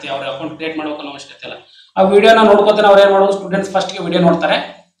ಓಪನ್ ಆಗುತ್ತೆ. ಅವ್ರ ಅಕೌಂಟ್ ಕ್ರಿಯೇಟ್ ಮಾಡೋಕೆ ಅವಶ್ಯಕತೆ ಇಲ್ಲ. ಆ ವಿಡಿಯೋನ ನೋಡ್ಕೊತಾನೆ ಅವ್ರು ಏನು ಮಾಡೋದು, ಸ್ಟೂಡೆಂಟ್ಸ್ ಫಸ್ಟ್ಗೆ ವಿಡಿಯೋ ನೋಡ್ತಾರೆ,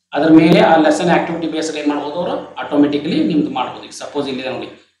 ಅದ್ರ ಮೇಲೆ ಆ ಲೆಸನ್ ಆಕ್ಟಿವಿಟಿ ಬೇಸ್ಡ್ ಏನು ಮಾಡ್ಬೋದು ಅವರು ಆಟೋಮೆಟಿಕಲಿ ನಿಮ್ದು ಮಾಡ್ಬೋದು. ಈಗ ಸಪೋಸ್ ಇಲ್ಲಿದೆ ನೋಡಿ,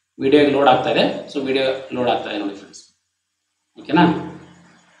 ವಿಡಿಯೋ ಲೋಡ್ ಆಗ್ತಾ ಇದೆ. ಸೊ ವಿಡಿಯೋ ಲೋಡ್ ಆಗ್ತಾ ಇದೆ ನೋಡಿ ಫ್ರೆಂಡ್ಸ್ ಓಕೆನಾ.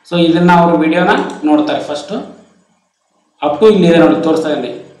 ಸೊ ಇದನ್ನ ಅವರು ವಿಡಿಯೋನ ನೋಡ್ತಾರೆ ಫಸ್ಟು ಅಪ್ ಟು ಇಲ್ಲಿದೆ ನೋಡಿ, ತೋರಿಸ್ತಾ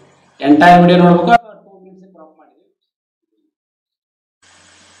ಇದೆ. ಎಂಟೈರ್ ವಿಡಿಯೋ ನೋಡ್ಬೇಕು, 2 ಮಿನಿಟ್ಸ್ ಕ್ರಾಪ್ ಮಾಡಿದ್ವಿ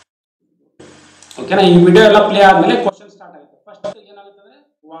ಓಕೆನಾ. ಈ ವಿಡಿಯೋ ಎಲ್ಲ ಪ್ಲೇ ಆದಮೇಲೆ ಕ್ವಶನ್ ಸ್ಟಾರ್ಟ್ ಆಗುತ್ತೆ. ಫಸ್ಟ್ ಏನಾಗುತ್ತೆ ಅಂದರೆ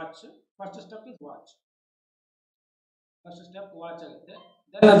watch, first step is watch, first step watch ಆಗುತ್ತೆ.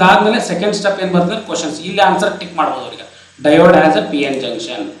 ದೆನ್ ಅದಾದ್ಮೇಲೆ ಸೆಕೆಂಡ್ ಸ್ಟೆಪ್ ಏನು ಬರ್ತದೆ, ಕ್ವಶನ್ಸ್. ಇಲ್ಲಿ ಆನ್ಸರ್ ಟಿಕ್ ಮಾಡ್ಬೋದು ಅವರಿಗೆ. Diode has A PN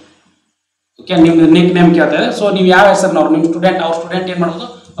junction okay. ನಿಮ್ಮ ನಿಕ್ ನೇಮ್ ಕೇಳ್ತಾ ಇದೆ. ಸೊ ನೀವು ಯಾವ ಹೆಸರಿನವ್ರು, ನಿಮ್ಮ ಸ್ಟೂಡೆಂಟ್, ಅವ್ರ ಸ್ಟೂಡೆಂಟ್ ಏನು ಮಾಡೋದು,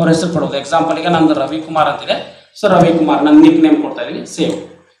 ಅವ್ರ ಹೆಸರು ಕೊಡೋದು. ಎಕ್ಸಾಂಪಲ್ಗೆ ನಂದು ರವಿಕುಮಾರ್ ಅಂತಿದೆ. ಸೊ ರವಿಕುಮಾರ್ ನನ್ನ ನಿಕ್ ನೇಮ್ ಕೊಡ್ತಾ ಇದೀನಿ, ಸೇವ್.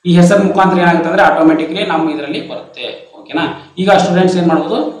 ಈ ಹೆಸರು ಮುಖಾಂತರ ಏನಾಗುತ್ತೆ ಅಂದರೆ ಆಟೋಮೆಟಿಕ್ಲಿ ನಮ್ಮ ಇದರಲ್ಲಿ ಬರುತ್ತೆ ಓಕೆನಾ. ಈಗ ಸ್ಟೂಡೆಂಟ್ಸ್ ಏನು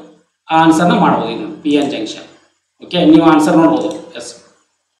ಮಾಡ್ಬೋದು, ಆ ಆನ್ಸರ್ನ ಮಾಡ್ಬೋದು. ಇದು PN ಜಂಕ್ಷನ್ ಓಕೆ. ನೀವು ಆನ್ಸರ್ ನೋಡ್ಬೋದು, S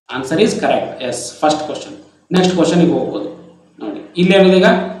answer is correct, S first question. Next ಕ್ವಶನಿಗೆ ಹೋಗ್ಬೋದು ನೋಡಿ. ಇಲ್ಲಿ ಏನಿದೆ ಈಗ,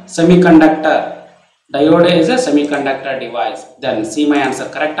 semi conductor, diode is A semi conductor device. Then see my answer,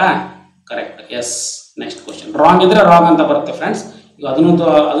 ಕರೆಕ್ಟಾ, correct, S. Next question wrong ಇದ್ರೆ ರಾಂಗ್ ಅಂತ ಬರುತ್ತೆ ಫ್ರೆಂಡ್ಸ್. ಈಗ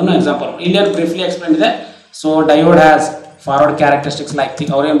ಅದನ್ನು ಎಕ್ಸಾಂಪಲ್ ಇಲ್ಲೇನು ಬ್ರೀಫ್ಲಿ ಎಕ್ಸ್ಪ್ಲೇನ್ ಇದೆ. So diode has forward characteristics like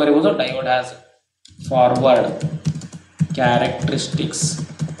thing, ಅವ್ರೇನು ಬರೀಬೋದು, diode has forward characteristics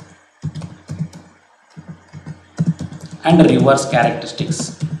and reverse characteristics.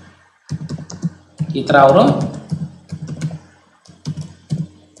 ಈ ಥರ ಅವರು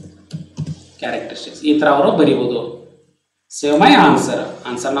ಕ್ಯಾರೆಕ್ಟರಿಸ್ಟಿಕ್ಸ್ ಈ ಥರ ಅವರು ಬರೀಬೋದು. ಸೇವ್ ಮೈ ಆನ್ಸರ್,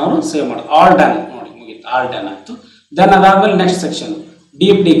 ಆನ್ಸರ್ನ ಅವರು ಸೇವ್ ಮಾಡೋದು. ಆಲ್ ಡನ್ ನೋಡಿ, ಮುಗೀತು, ಆಲ್ ಡನ್ ಆಯಿತು. ದೆನ್ ಅದಾದ್ಮೇಲೆ ನೆಕ್ಸ್ಟ್ ಸೆಕ್ಷನ್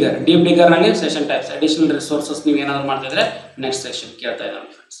ಡೀಪ್ ಡಿಗರ್ ನಲ್ಲಿ ಸೆಷನ್ ಟೈಪ್ಸ್ ಅಡಿಷನಲ್ ರಿಸೋರ್ಸಸ್ ನೀವು ಏನಾದ್ರು ಮಾಡ್ತಾ ಇದ್ರೆ ನೆಕ್ಸ್ಟ್ ಸೆಷನ್ ಕೇಳ್ತಾ ಇದ್ದಾನೆ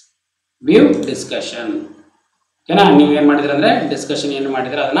ಫ್ರೆಂಡ್ಸ್. ವ್ಯೂ ಡಿಸ್ಕಷನ್ ಓಕೆನಾ, ನೀವು ಏನು ಮಾಡಿದ್ರೆ ಅಂದರೆ ಡಿಸ್ಕಷನ್ ಏನು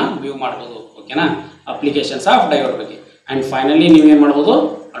ಮಾಡಿದ್ರೆ ಅದನ್ನ ವ್ಯೂ ಮಾಡ್ಬೋದು ಓಕೆನಾ, ಅಪ್ಲಿಕೇಶನ್ಸ್ ಆಫ್ ಡಯೋಡ್ ಬಗ್ಗೆ. ಆ್ಯಂಡ್ ಫೈನಲಿ ನೀವು ಏನು ಮಾಡ್ಬೋದು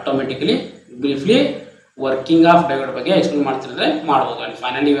automatically briefly working of diode ಬಗ್ಗೆ ಎಕ್ಸ್ಪ್ಲೇನ್ ಮಾಡ್ತಿದ್ರೆ ಮಾಡ್ಬೋದು. And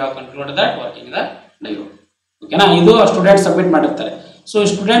finally you have conclude that working the diode ಓಕೆನಾ. ಇದು ಸ್ಟೂಡೆಂಟ್ ಸಬ್ಮಿಟ್ ಮಾಡಿರ್ತಾರೆ. ಸೊ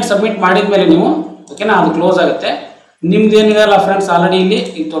ಸ್ಟೂಡೆಂಟ್ ಸಬ್ಮಿಟ್ ಮಾಡಿದ ಮೇಲೆ ನೀವು ಓಕೆನಾ ಅದು ಕ್ಲೋಸ್ ಆಗುತ್ತೆ. ನಿಮ್ದು ಏನಿದೆಯಲ್ಲ ಫ್ರೆಂಡ್ಸ್ ಆಲ್ರೆಡಿ ಇಲ್ಲಿ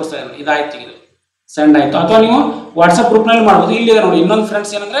ತೋರಿಸ್ತಾ ಇದ್ದಾರೆ, ಇದಾಯ್ತು, ಇದು ಸೆಂಡ್ ಆಯಿತು. ಅಥವಾ ನೀವು ವಾಟ್ಸಪ್ ಗ್ರೂಪ್ನಲ್ಲಿ ಮಾಡ್ಬೋದು. ಇಲ್ಲಿ ನೋಡಿ ಇನ್ನೊಂದು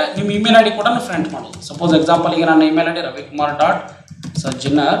ಫ್ರೆಂಡ್ಸ್ ಏನಂದರೆ ನಿಮ್ಮ ಇಮೇಲ್ ಐ ಡಿ ಕೂಡ ಫ್ರೆಂಡ್ ಮಾಡ್ಬೋದು. ಸಪೋಸ್ ಎಕ್ಸಾಂಪಲ್ ಈಗ ನನ್ನ ಇಮೇಲ್ ಐ ಡಿ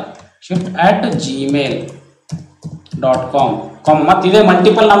ravikumar.sajjinar@gmail.com ಮತ್ತು ಇದೇ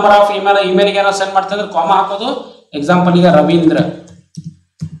ಮಲ್ಟಿಪಲ್ ನಂಬರ್ ಆಫ್ ಇಮೇಲ್ಗೆ ಏನೋ ಸೆಂಡ್ ಮಾಡ್ತಾ ಇದ್ರೆ ಕಾಮ ಹಾಕೋದು. ಎಕ್ಸಾಂಪಲ್ ಈಗ ರವೀಂದ್ರ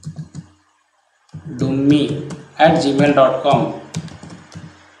dummy@gmail.com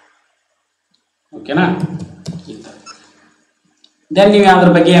ಓಕೆನಾ. ದೆನ್ ನೀವು ಅದ್ರ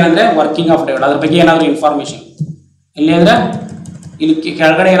ಬಗ್ಗೆ ಏನಂದ್ರೆ ವರ್ಕಿಂಗ್ ಆಫ್ ಡಯೋಡ್ ಅದ್ರ ಬಗ್ಗೆ ಏನಾದರೂ ಇನ್ಫಾರ್ಮೇಶನ್ ಇಲ್ಲಿ ಅಂದ್ರೆ ಇಲ್ಲಿ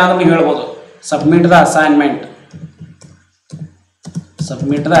ಕೆಳಗಡೆ ಏನಾದರೂ ನೀವು ಹೇಳ್ಬೋದು submit the assignment,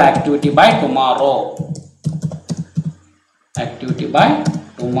 submit the activity by tomorrow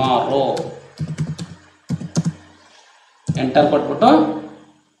enter ಕೊಟ್ಬಿಟ್ಟು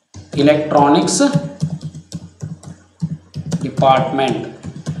ಇಲೆಕ್ಟ್ರಾನಿಕ್ಸ್ ಡಿಪಾರ್ಟ್ಮೆಂಟ್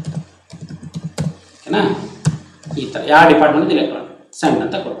ಓಕೆನಾ. ಈ ಥರ ಯಾವ ಡಿಪಾರ್ಟ್ಮೆಂಟ್ ಇಲೆಕ್ಟ್ರಾನಿಕ್ ಸೆಂಡ್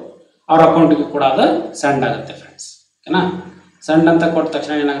ಅಂತ ಕೊಡು, ಅವ್ರ ಅಕೌಂಟಿಗೆ ಕೂಡ ಅದು ಸೆಂಡ್ ಆಗುತ್ತೆ ಫ್ರೆಂಡ್ಸ್ ಓಕೆನಾ. ಸೆಂಡ್ ಅಂತ ಕೊಟ್ಟ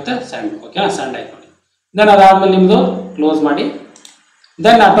ತಕ್ಷಣ ಏನಾಗುತ್ತೆ ಸೆಂಡ್ ಓಕೆನಾ, ಸೆಂಡ್ ಆಯ್ತು ನೋಡಿ. ದೆನ್ ಅದಾದ್ಮೇಲೆ ನಿಮ್ಮದು ಕ್ಲೋಸ್ ಮಾಡಿ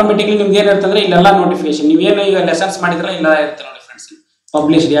ದೆನ್ ಆಟೋಮೆಟಿಕ್ಲಿ ನಿಮ್ಗೆ ಏನಿರುತ್ತೆ ಅಂದರೆ ಇಲ್ಲೆಲ್ಲ ನೋಟಿಫಿಕೇಶನ್ ನೀವೇನು ಈಗ ಲೆಸನ್ಸ್ ಮಾಡಿದ್ರೆ ಇಲ್ಲ ಇರುತ್ತೆ ನೋಡಿ ಫ್ರೆಂಡ್ಸ್.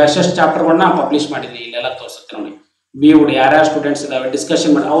 ಪಬ್ಲಿಷ್ ಎಷ್ಟೆಷ್ಟು ಚಾಪ್ಟರ್ಗಳನ್ನ ಪಬ್ಲಿಷ್ ಮಾಡಿದ್ರಿ ಇಲ್ಲೆಲ್ಲ ತೋರಿಸುತ್ತೆ ನೋಡಿ. ವ್ಯೂಡ್ ಯಾರ್ಯಾರು ಸ್ಟೂಡೆಂಟ್ಸ್ ಇದಾವೆ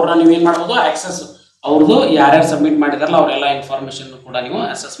ಡಿಸ್ಕಷನ್ ಮಾಡಿ ಅವ್ರನ್ನ ನೀವು ಏನು ಮಾಡ್ಬೋದು ಆಕ್ಸೆಸ್ ಅವ್ರದ್ದು ಯಾರ್ಯಾರು ಸಬ್ಮಿಟ್ ಮಾಡಿದಾರಲ್ಲ ಅವರೆಲ್ಲ ಇನ್ಫಾರ್ಮೇಶನ್ ಕೂಡ ನೀವು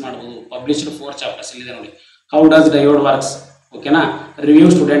ಅಸೆಸ್ ಮಾಡ್ಬೋದು. ಪಬ್ಲಿಷ್ಡ್ 4 ಚಾಪ್ಟರ್ಸ್ ಇಲ್ಲಿದೆ ನೋಡಿ. ಹೌ ಡಸ್ ಡಯೋಡ್ ವರ್ಕ್ಸ್ ಓಕೆನಾ, ರಿವ್ಯೂ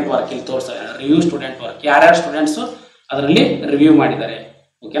ಸ್ಟೂಡೆಂಟ್ ವರ್ಕ್ ಇಲ್ಲಿ ತೋರಿಸ್ತಾ ಇದೆ. ರಿವ್ಯೂ ಸ್ಟೂಡೆಂಟ್ ವರ್ಕ್ ಯಾರ್ಯಾರು ಸ್ಟೂಡೆಂಟ್ಸು ಅದರಲ್ಲಿ ರಿವ್ಯೂ ಮಾಡಿದ್ದಾರೆ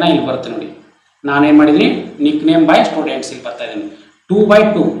ಓಕೆನಾ. ಇಲ್ಲಿ ಬರುತ್ತೆ ನೋಡಿ, ನಾನೇನು ಮಾಡಿದ್ದೀನಿ ನಿಕ್ ನೇಮ್ ಬೈ ಸ್ಟೂಡೆಂಟ್ಸ್ ಇಲ್ಲಿ ಬರ್ತಾ ಇದ್ದೀನಿ.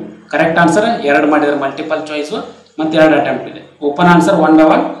 2/2 ಕರೆಕ್ಟ್ ಆನ್ಸರ್ 2 ಮಾಡಿದ್ದಾರೆ, ಮಲ್ಟಿಪಲ್ ಚಾಯ್ಸು ಮತ್ತು 2 ಅಟೆಂಪ್ಟ್ ಇದೆ. Open answer 1 by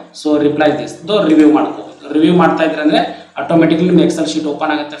 1. So reply this review ಮಾಡ್ಕೋಬೋದು. ರಿವ್ಯೂ ಮಾಡ್ತಾ ಇದ್ರೆ ಅಂದರೆ ಆಟೋಮೆಟಿಕ್ಲಿ ನಿಮ್ಮ ಎಕ್ಸೆಲ್ ಶೀಟ್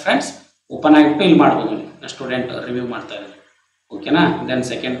ಓಪನ್ ಆಗುತ್ತೆ ಫ್ರೆಂಡ್ಸ್. ಓಪನ್ ಆಗಿಬಿಟ್ಟು ಇಲ್ಲಿ ಮಾಡ್ಬೋದು ನೋಡಿ ಸ್ಟೂಡೆಂಟ್ ರಿವ್ಯೂ ಮಾಡ್ತಾ ಇದ್ದಾರೆ ಓಕೆನಾ. ದೆನ್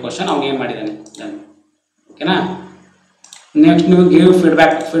ಸೆಕೆಂಡ್ ಕ್ವಶನ್ ಅವ್ನು ಏನು ಮಾಡಿದ್ದಾನೆ ದೆನ್ ಓಕೆನಾ. ನೆಕ್ಸ್ಟ್ ನೀವು ಗಿವ್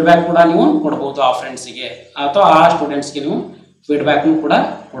ಫೀಡ್ಬ್ಯಾಕ್ ಕೂಡ ನೀವು ಕೊಡ್ಬೋದು ಆ ಫ್ರೆಂಡ್ಸಿಗೆ ಅಥವಾ ಆ ಸ್ಟೂಡೆಂಟ್ಸ್ಗೆ ನೀವು ಫೀಡ್ಬ್ಯಾಕ್ನು ಕೂಡ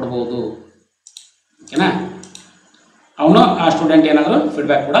ಕೊಡ್ಬೋದು ಓಕೆನಾ. ಅವನು ಆ ಸ್ಟೂಡೆಂಟ್ ಏನಾದರೂ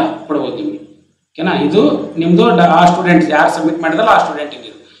ಫೀಡ್ಬ್ಯಾಕ್ ಕೂಡ ಕೊಡ್ಬೋದು ನಿಮಗೆ ಓಕೆನಾ. ಇದು ನಿಮ್ಮದು ಆ ಸ್ಟೂಡೆಂಟ್ಸ್ ಯಾರು ಸಬ್ಮಿಟ್ ಮಾಡಿದ್ರಲ್ಲ ಆ ಸ್ಟೂಡೆಂಟ್ ಇದು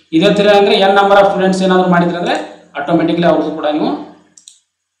ಇದೇ ಥರ ಅಂದರೆ ಎನ್ ನಂಬರ್ ಆಫ್ ಸ್ಟೂಡೆಂಟ್ಸ್ ಏನಾದರೂ ಮಾಡಿದ್ರೆ ಅಂದರೆ ಆಟೋಮೆಟಿಕ್ಲಿ ಅವ್ರದ್ದು ಕೂಡ ನೀವು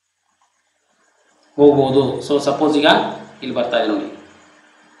ಹೋಗ್ಬೋದು. ಸೊ ಸಪೋಸ್ ಈಗ ಇಲ್ಲಿ ಬರ್ತಾ ಇದೆ ನೋಡಿ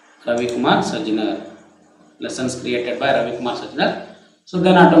Ravikumar ಸಜ್ಜಿನರ್ lessons created by Ravikumar ಸಜ್ಜಿನರ್. So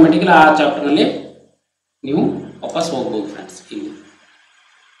then automatically ಆ ಚಾಪ್ಟರ್ನಲ್ಲಿ ನೀವು ವಾಪಸ್ ಹೋಗ್ಬೋದು ಫ್ರೆಂಡ್ಸ್ ಇಲ್ಲಿ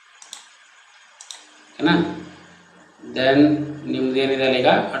ಓಕೆನಾ. ದೆನ್ ನಿಮ್ದು ಏನಿದೆ ಅಲ್ಲ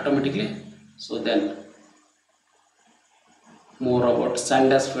ಈಗ automatically so then more about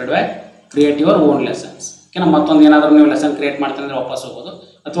send us feedback create your own lessons ಓಕೆನಾ. ಮತ್ತೊಂದು ಏನಾದರೂ ನೀವು ಲೆಸನ್ ಕ್ರಿಯೇಟ್ ಮಾಡ್ತಾರೆ ವಾಪಸ್ ಹೋಗ್ಬೋದು.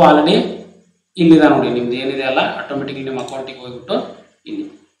 ಅಥವಾ ಆಲ್ರೆಡಿ ಇಲ್ಲಿದೆ ನೋಡಿ ನಿಮ್ದು ಏನಿದೆ ಅಲ್ಲ ಆಟೋಮೆಟಿಕ್ಲಿ ನಿಮ್ಮ ಅಕೌಂಟಿಗೆ ಹೋಗ್ಬಿಟ್ಟು ಇಲ್ಲಿ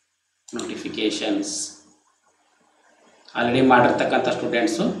ನೋಟಿಫಿಕೇಶನ್ಸ್ ಆಲ್ರೆಡಿ ಮಾಡಿರ್ತಕ್ಕಂಥ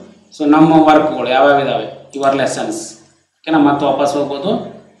ಸ್ಟೂಡೆಂಟ್ಸು. ಸೊ ನಮ್ಮ ವರ್ಕ್ಗಳು ಯಾವ್ಯಾವ ಇದ್ದಾವೆ ಯುವರ್ ಲೆಸನ್ಸ್ ಓಕೆನಾ. ಮತ್ತೆ ವಾಪಸ್ ಹೋಗ್ಬೋದು.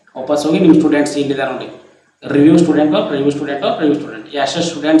 ವಾಪಸ್ ಹೋಗಿ ನಿಮ್ಮ ಸ್ಟೂಡೆಂಟ್ಸ್ ಇಲ್ಲಿದೆ ನೋಡಿ ರಿವ್ಯೂ ಸ್ಟೂಡೆಂಟ್ ಎಷ್ಟೆಷ್ಟು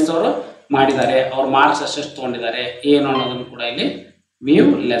ಸ್ಟೂಡೆಂಟ್ಸ್ ಅವರು ಮಾಡಿದ್ದಾರೆ, ಅವ್ರ ಮಾರ್ಕ್ಸ್ ಎಷ್ಟೆಷ್ಟು ತೊಗೊಂಡಿದ್ದಾರೆ ಏನು ಅನ್ನೋದನ್ನು ಕೂಡ ಇಲ್ಲಿ ವ್ಯೂ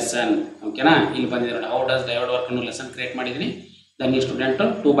ಲೆಸನ್ ಓಕೆನಾ. ಇಲ್ಲಿ ಬಂದಿದೆ ನೋಡಿ ಹೌ ಡಸ್ ಡಯೋಡ್ ವರ್ಕ್ ಅನ್ನೋ ಲೆಸನ್ ಕ್ರಿಯೇಟ್ ಮಾಡಿದ್ದೀನಿ. ದೆನ್ ಈ ಸ್ಟೂಡೆಂಟು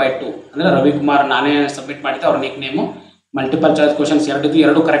 2/2 ಅಂದರೆ ರವಿಕುಮಾರ್ ನಾನೇ ಸಬ್ಮಿಟ್ ಮಾಡಿದ್ದೆ ಅವ್ರ Nick name. Multiple choice questions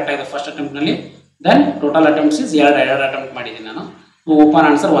 2 correct ಆಗಿದೆ first ಅಟೆಂಪ್ಟ್ನಲ್ಲಿ. Then total attempts is 2 attempt ಮಾಡಿದ್ದೀನಿ ನಾನು. ಓಪನ್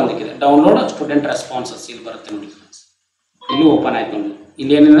ಆನ್ಸರ್ 1 ಇದೆ. ಡೌನ್ಲೋಡ್ ಸ್ಟೂಡೆಂಟ್ ರೆಸ್ಪಾನ್ಸಸ್ ಇಲ್ಲಿ ಬರುತ್ತೆ ನೋಡಿ ಫ್ರೆಂಡ್ಸ್. ಇಲ್ಲಿ ಓಪನ್ ಆಯ್ತು ನೋಡಿ.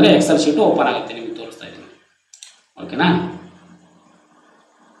 ಇಲ್ಲಿ ಏನೆಂದರೆ ಎಕ್ಸೆಲ್ ಶೀಟು ಓಪನ್ ಆಗುತ್ತೆ ನಿಮಗೆ ತೋರಿಸ್ತಾ ಇದ್ದೀನಿ ಓಕೆನಾ.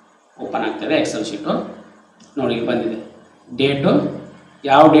 ಓಪನ್ ಆಗ್ತದೆ ಎಕ್ಸೆಲ್ ಶೀಟು ನೋಡಿ ಇಲ್ಲಿ ಬಂದಿದೆ ಡೇಟು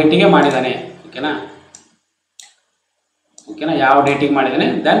ಯಾವ ಡೇಟಿಗೆ ಮಾಡಿದ್ದಾನೆ ಓಕೆನಾ ಯಾವ ಡೇಟಿಗೆ ಮಾಡಿದ್ದಾನೆ.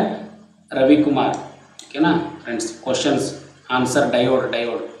 ದೆನ್ ರವಿಕುಮಾರ್ ಓಕೆನಾ ಫ್ರೆಂಡ್ಸ್. ಕ್ವಶನ್ಸ್ ಆನ್ಸರ್ ಡಯೋಡ್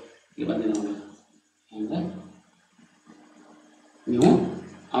ಇಲ್ಲಿ ಬಂದಿದೆ ನೋಡಿ. ನೀವು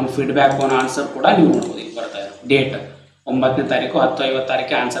ಅವ್ನ ಫೀಡ್ಬ್ಯಾಕ್ ಅವನ ಆನ್ಸರ್ ಕೂಡ ನೀವು ನೋಡ್ಬೋದು. ಇಲ್ಲಿ ಬರ್ತಾ ಇದೆ ಡೇಟ್ 9ನೇ ತಾರೀಕು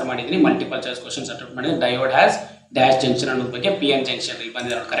 10/50 ಆನ್ಸರ್ ಮಾಡಿದ್ದೀನಿ. ಮಲ್ಟಿಪಲ್ ಚಾಯ್ಸ್ ಕ್ವಶನ್ಸ್ ಅಟೆಂಪ್ಟ್ ಮಾಡಿದ್ದೀನಿ. ಡಯೋಡ್ ಹ್ಯಾಸ್ ಡ್ಯಾಶ್ ಜಂಕ್ಷನ್ ಅನ್ನೋದ್ರ ಬಗ್ಗೆ PN ಜಂಕ್ಷನ್ ಇಲ್ಲಿ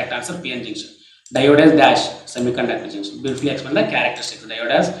ಬಂದಿದೆ correct answer PN junction. Diode has dash semiconductor junction. Briefly explain the characteristics.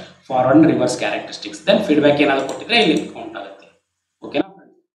 Diode has forward and reverse characteristics. Then feedback ಏನಾದರೂ ಕೊಟ್ಟಿದ್ರೆ ಇಲ್ಲಿ count ಆಗುತ್ತೆ ಓಕೆನಾ.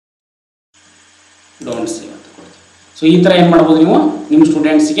 ಡೋಂಟ್ ಸೇವ್ ಅಂತ ಕೊಡ್ತೀವಿ. ಸೊ ಈ ಥರ ಏನು ಮಾಡ್ಬೋದು ನೀವು ನಿಮ್ಮ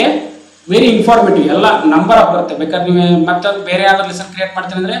ಸ್ಟೂಡೆಂಟ್ಸ್ಗೆ ವೆರಿ ಇನ್ಫಾರ್ಮೇಟಿವ್, ಎಲ್ಲ ನಂಬರ್ ಆಫ್ ಬರುತ್ತೆ. ಬೇಕಾದ್ರೆ ನೀವು ಮತ್ತೊಂದು ಬೇರೆ ಯಾವ್ದಾದ್ರು ಲೆಸನ್ ಕ್ರಿಯೇಟ್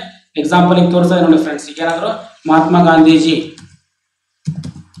ಮಾಡ್ತೀನಿ ಅಂದ್ರೆ ಎಕ್ಸಾಂಪಲ್ ಈಗ ತೋರಿಸ್ತದೆ ನೋಡಿ ಫ್ರೆಂಡ್ಸ್. ಈಗ ಏನಾದ್ರು ಮಹಾತ್ಮ ಗಾಂಧೀಜಿ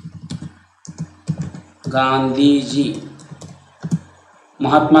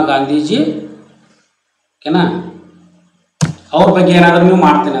ಮಹಾತ್ಮ ಗಾಂಧೀಜಿ ಓಕೆನಾ, ಅವ್ರ ಬಗ್ಗೆ ಏನಾದ್ರು ನೀವು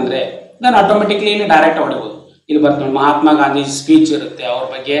ಮಾಡ್ತೀನಿ ಅಂದ್ರೆ ನಾನು ಆಟೋಮೆಟಿಕ್ಲಿ ಇಲ್ಲಿ ಡೈರೆಕ್ಟ್ ಹೊಡಿಬೋದು. ಇಲ್ಲಿ ಬರ್ತೀನಿ ನೋಡಿ, ಮಹಾತ್ಮ ಗಾಂಧೀಜಿ ಸ್ಪೀಚ್ ಇರುತ್ತೆ, ಅವ್ರ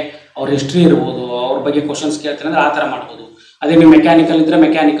ಬಗ್ಗೆ ಅವ್ರ ಹಿಸ್ಟ್ರಿ ಇರ್ಬೋದು, ಅವ್ರ ಬಗ್ಗೆ ಕ್ವಶನ್ಸ್ ಕೇಳ್ತೀನಿ ಅಂದ್ರೆ ಆ ಥರ ಮಾಡ್ಬೋದು. ಅದೇ ನೀವು ಮೆಕ್ಯಾನಿಕಲ್ ಇದ್ರೆ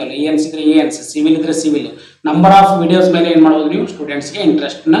ಮೆಕ್ಯಾನಿಕಲ್, ENC ಇದ್ರೆ ENC, ಸಿವಿಲ್ ಇದ್ರೆ ಸಿವಿಲ್, ನಂಬರ್ ಆಫ್ ವಿಡಿಯೋಸ್ ಮೇಲೆ ಏನು ಮಾಡ್ಬೋದು ನೀವು ಸ್ಟೂಡೆಂಟ್ಸ್ಗೆ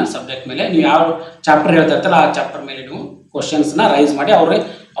ಇಂಟ್ರೆಸ್ಟ್ನ ಸಬ್ಜೆಕ್ಟ್ ಮೇಲೆ ನೀವು ಯಾವ ಚಾಪ್ಟರ್ ಹೇಳ್ತಾ ಇರ್ತಾರಲ್ಲ ಆ ಚಾಪ್ಟರ್ ಮೇಲೆ ನೀವು ಕ್ವಶನ್ಸ್ನ ರೈಸ್ ಮಾಡಿ ಅವ್ರ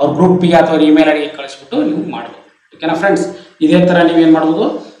ಗ್ರೂಪಿಗೆ ಅಥವಾ ಇಮೇಲ್ ಐಡಿಗೆ ಕಳಿಸ್ಬಿಟ್ಟು ನೀವು ಮಾಡ್ಬೋದು. ಓಕೆನಾ ಫ್ರೆಂಡ್ಸ್, ಇದೇ ಥರ ನೀವೇನು ಮಾಡ್ಬೋದು,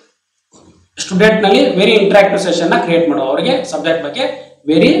 ಸ್ಟೂಡೆಂಟ್ನಲ್ಲಿ ವೆರಿ ಇಂಟ್ರಾಕ್ಟಿವ್ ಸೆಷನ್ನ ಕ್ರಿಯೇಟ್ ಮಾಡೋದು, ಅವರಿಗೆ ಸಬ್ಜೆಕ್ಟ್ ಬಗ್ಗೆ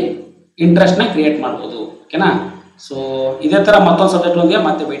ವೆರಿ ಇಂಟ್ರೆಸ್ಟ್ನ ಕ್ರಿಯೇಟ್ ಮಾಡ್ಬೋದು. ಓಕೆನಾ, ಸೊ ಇದೇ ಥರ ಮತ್ತೊಂದು ಸಬ್ಜೆಕ್ಟ್ ಒಂದಿಗೆ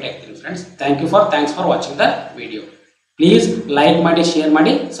ಮತ್ತೆ ಭೇಟಿ ಆಗ್ತೀನಿ friends. Thanks for watching the video. Please like ಮಾಡಿ, ಶೇರ್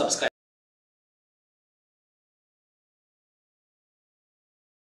ಮಾಡಿ, ಸಬ್ಸ್ಕ್ರೈಬ್.